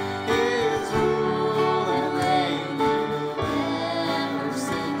Christ. His rule and reign will never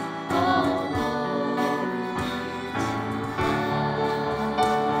cease. All glory be to Christ.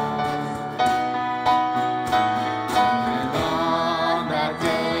 And on that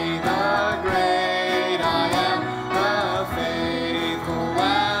day, the great I am, the faithful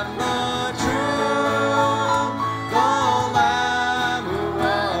and the true, the Lamb who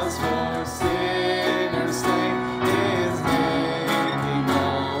was for sinners slain, is making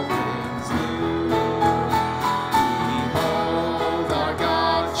all things new. Behold, our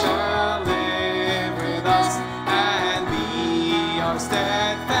God shall live with us and be our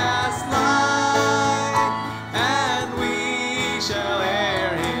steadfast light, and we shall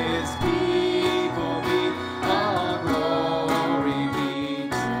heir his people be. All glory be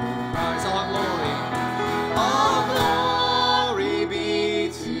to Christ. All glory. All glory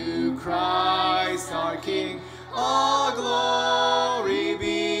be to Christ our King. All glory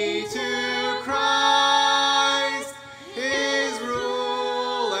be to Christ. His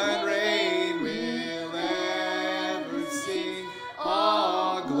rule and reign will ever cease.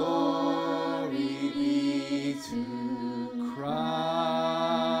 All glory be to Christ.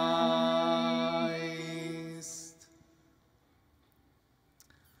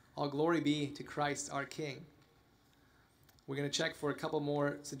 All glory be to Christ our King. We're going to check for a couple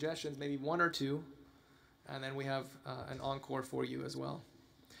more suggestions, maybe one or two, and then we have an encore for you as well.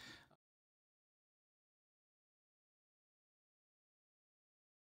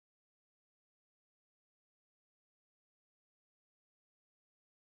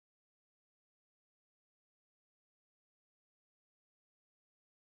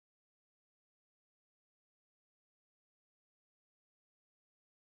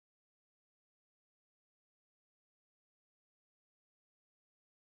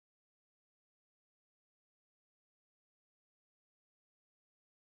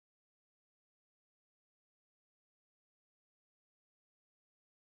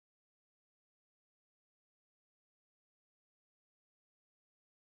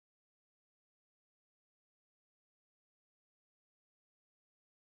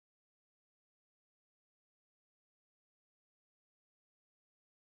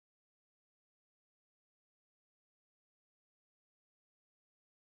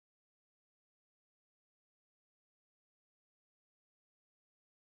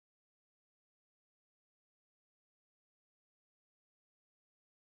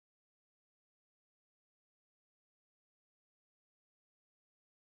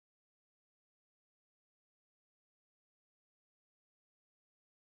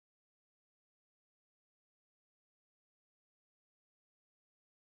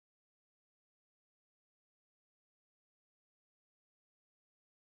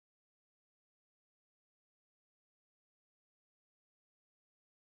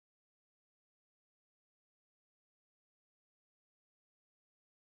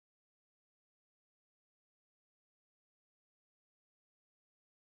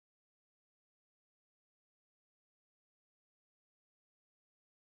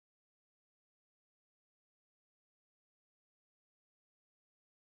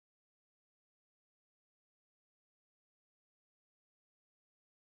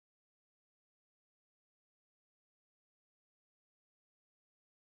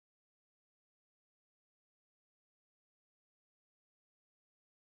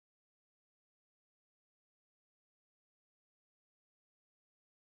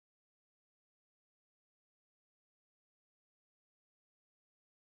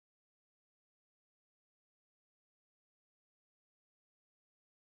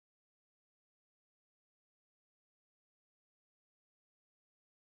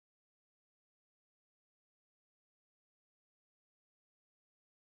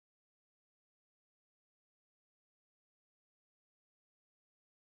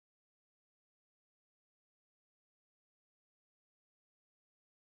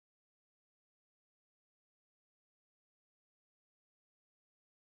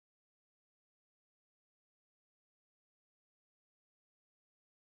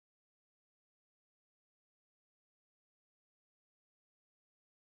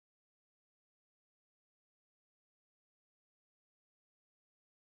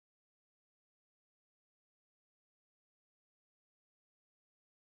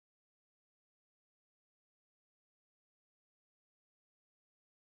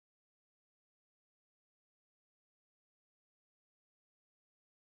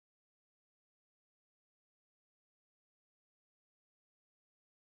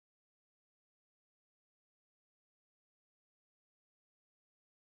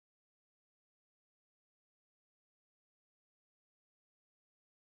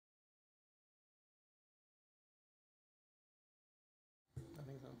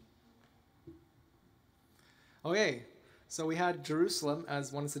 Okay, so we had Jerusalem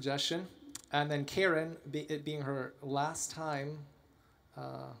as one suggestion, and then Karen, it being her last time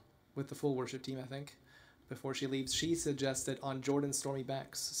with the full worship team, I think, before she leaves, she suggested On Jordan's Stormy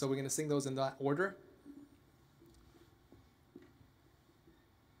Banks. So we're going to sing those in that order.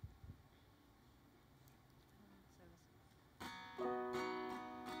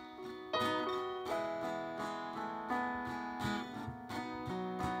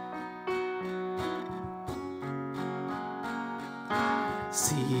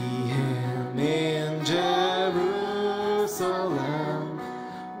 See him in Jerusalem,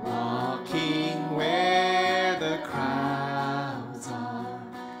 walking where the crowds are.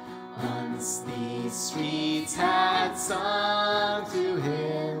 Once these streets had sung to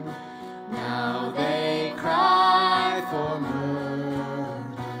him, now they cry for murder.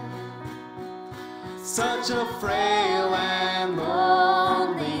 Such a frail and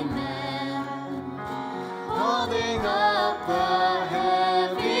lonely man, holding up the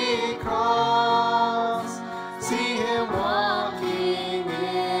heavy cross. See him walking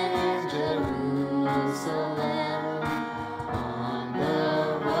in Jerusalem, on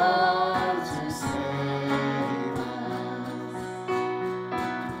the road to save us.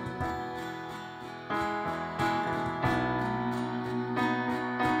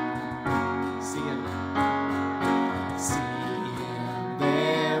 See him. See him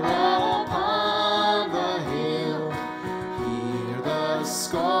there upon the hill, hear the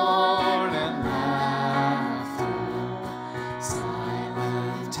scorn and laughter.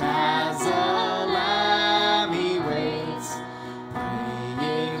 Silent as a lamb he waits,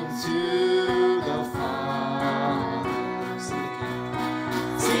 praying to the Father.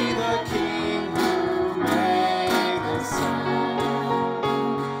 See the King who made the sun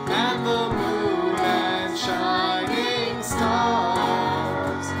and the moon and shining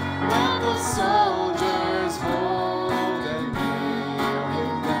stars. Let the soldiers hold and nail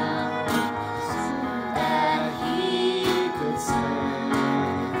him down, so that he could save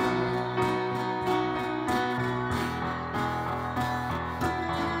them.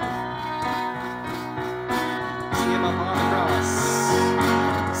 See him up on the cross.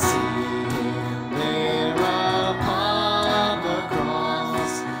 See him there upon the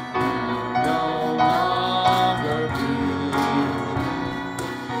cross, no longer bleeding.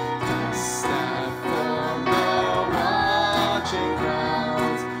 Dust that formed the watching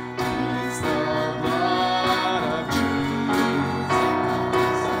crowds takes the blood of Jesus.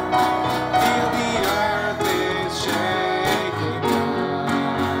 Feel the earth is shaking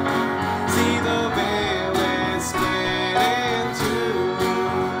down. See the veil is split in two,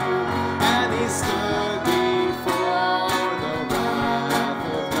 and he stood before the wrath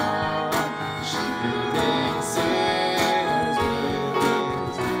of God, shielding sinners with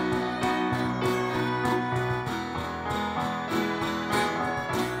his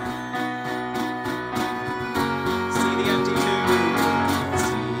See the empty tomb.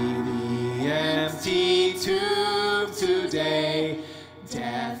 See the empty tomb today.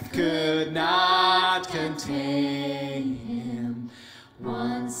 Death could not contain him.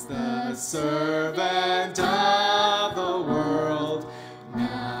 Once the servant of the world,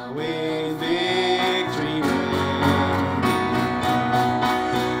 now in victory reigning.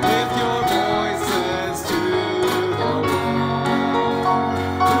 Lift your voices to the one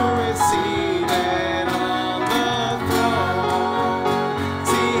who is seated on the throne.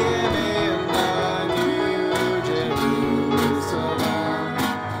 See him in the new Jerusalem.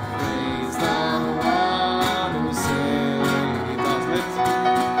 Praise the one who saved us.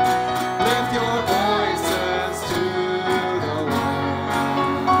 Lift your voices to the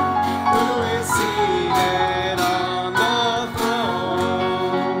one who is seated on the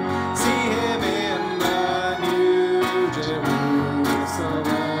throne. See him in the new Jerusalem.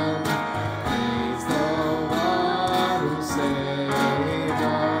 Praise the one who saved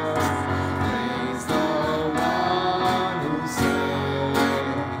us. Praise the one who saved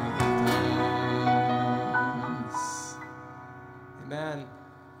us. Amen.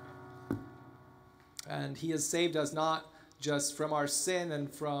 And he has saved us not just from our sin and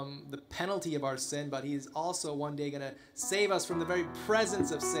from the penalty of our sin, but he is also one day going to save us from the very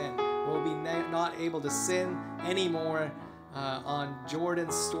presence of sin. We'll be not able to sin anymore on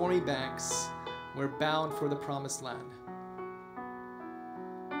Jordan's stormy banks. We're bound for the promised land.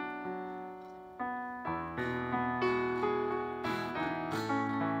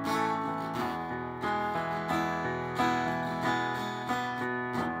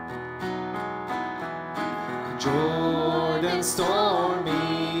 Jordan's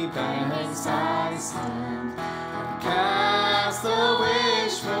stormy banks I stand and cast a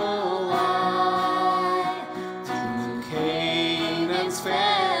wishful eye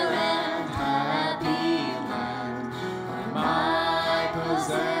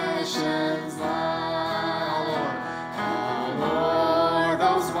oceans lie, all o'er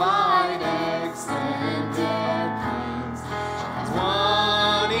those wide extended plains, shines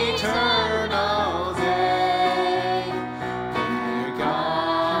one eternal day. There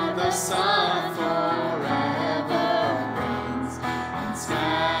God the Son forever reigns and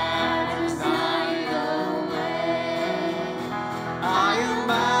scatters night away. I am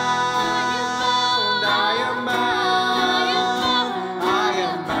bound, I am bound, I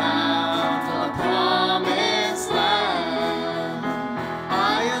am bound for the promised land.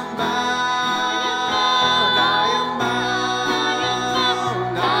 I am bound, I am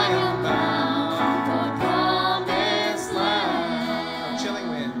bound, I am bound for the promised land. Chilling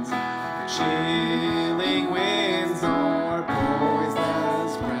winds, chilling winds, nor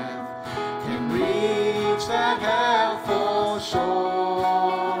poisonous breath can reach that healthful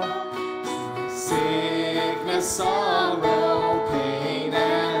shore. Sickness, sorrow, pain,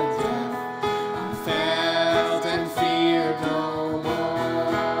 and death are felt and feared no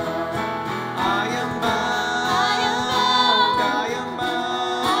more. I am bound, I am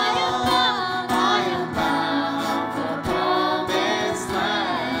bound, I am bound for the promised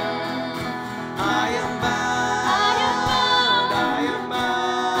land. I am bound, I am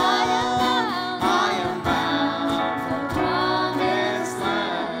bound, I am bound for the promised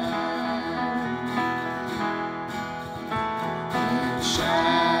land. When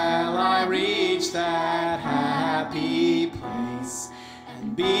shall I reach that happy place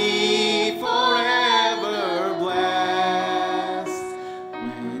and be forever blessed?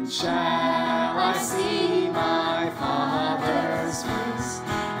 When shall I see my Father's face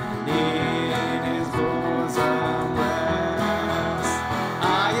and in His bosom rest?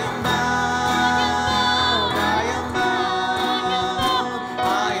 I am bound, I am bound,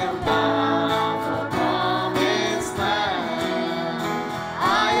 I am bound for the promised land.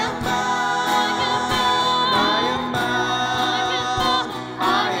 I am bound, I am bound,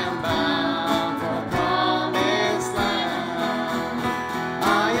 I am bound for the promised land.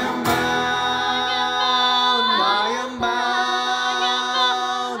 I am bound, I am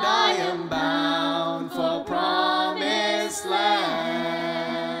bound, I am bound for promised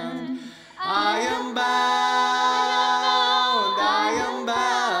land. I am bound, I am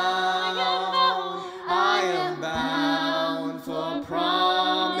bound, I am bound for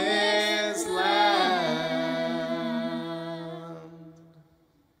promised land.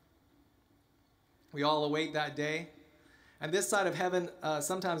 We all await that day. And this side of heaven,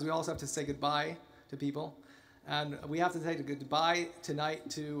 sometimes we also have to say goodbye to people. And we have to say goodbye tonight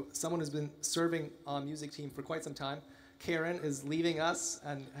to someone who's been serving on music team for quite some time. Karen is leaving us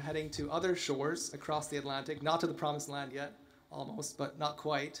and heading to other shores across the Atlantic, not to the promised land yet, almost, but not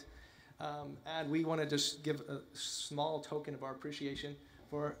quite. And we want to just give a small token of our appreciation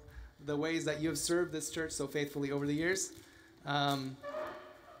for the ways that you have served this church so faithfully over the years.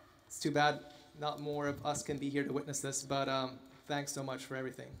 It's too bad not more of us can be here to witness this, but thanks so much for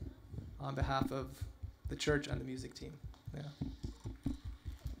everything on behalf of the church and the music team. Yeah.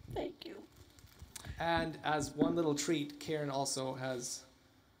 Thank you. And as one little treat, Karen also has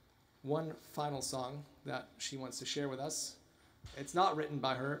one final song that she wants to share with us. It's not written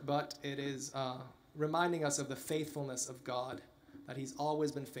by her, but it is reminding us of the faithfulness of God, that He's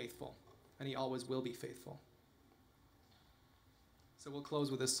always been faithful, and He always will be faithful. So we'll close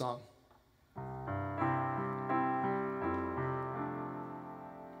with this song.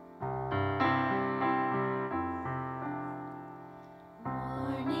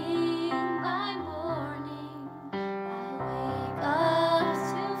 Morning by morning, I wake up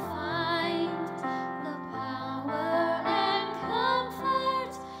to find the power and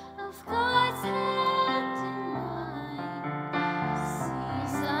comfort of God's hand in mine.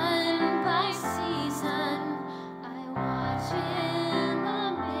 Season by season, I watch Him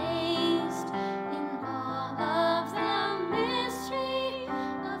amazed in all of the mystery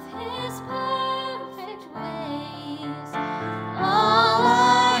of His perfect ways. All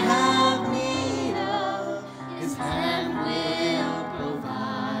I have need of His hand will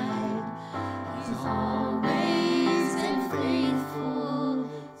provide. He's always been faithful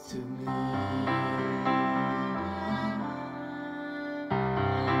to me.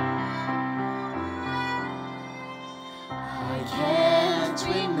 I can't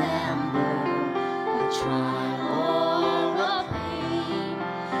remember a trial or a pain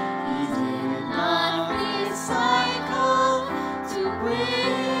He did not recycle to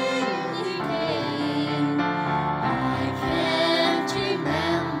bring me gain. I can't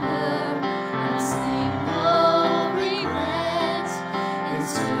remember a single regret in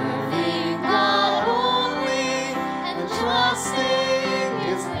serving God only and trusting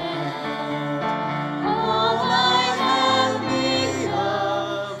His hand.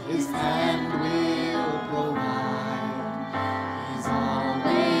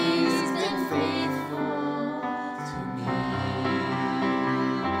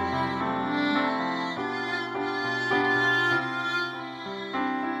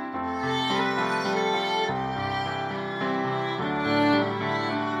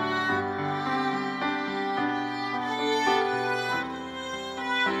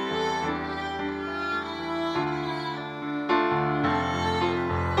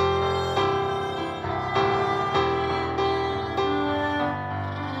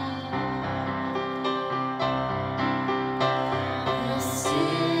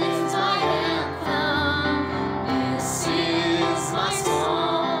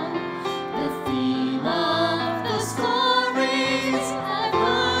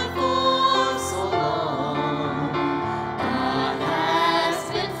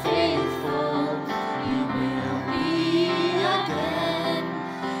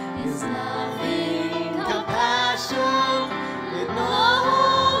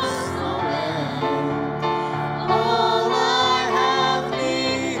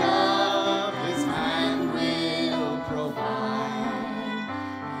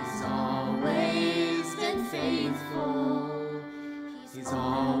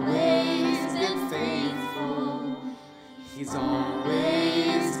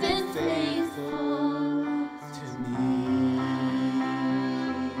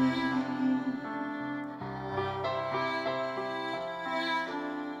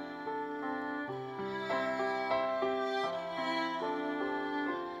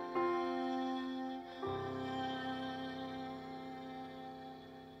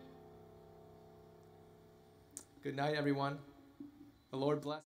 Good night, everyone. The Lord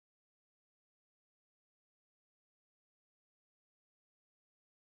bless.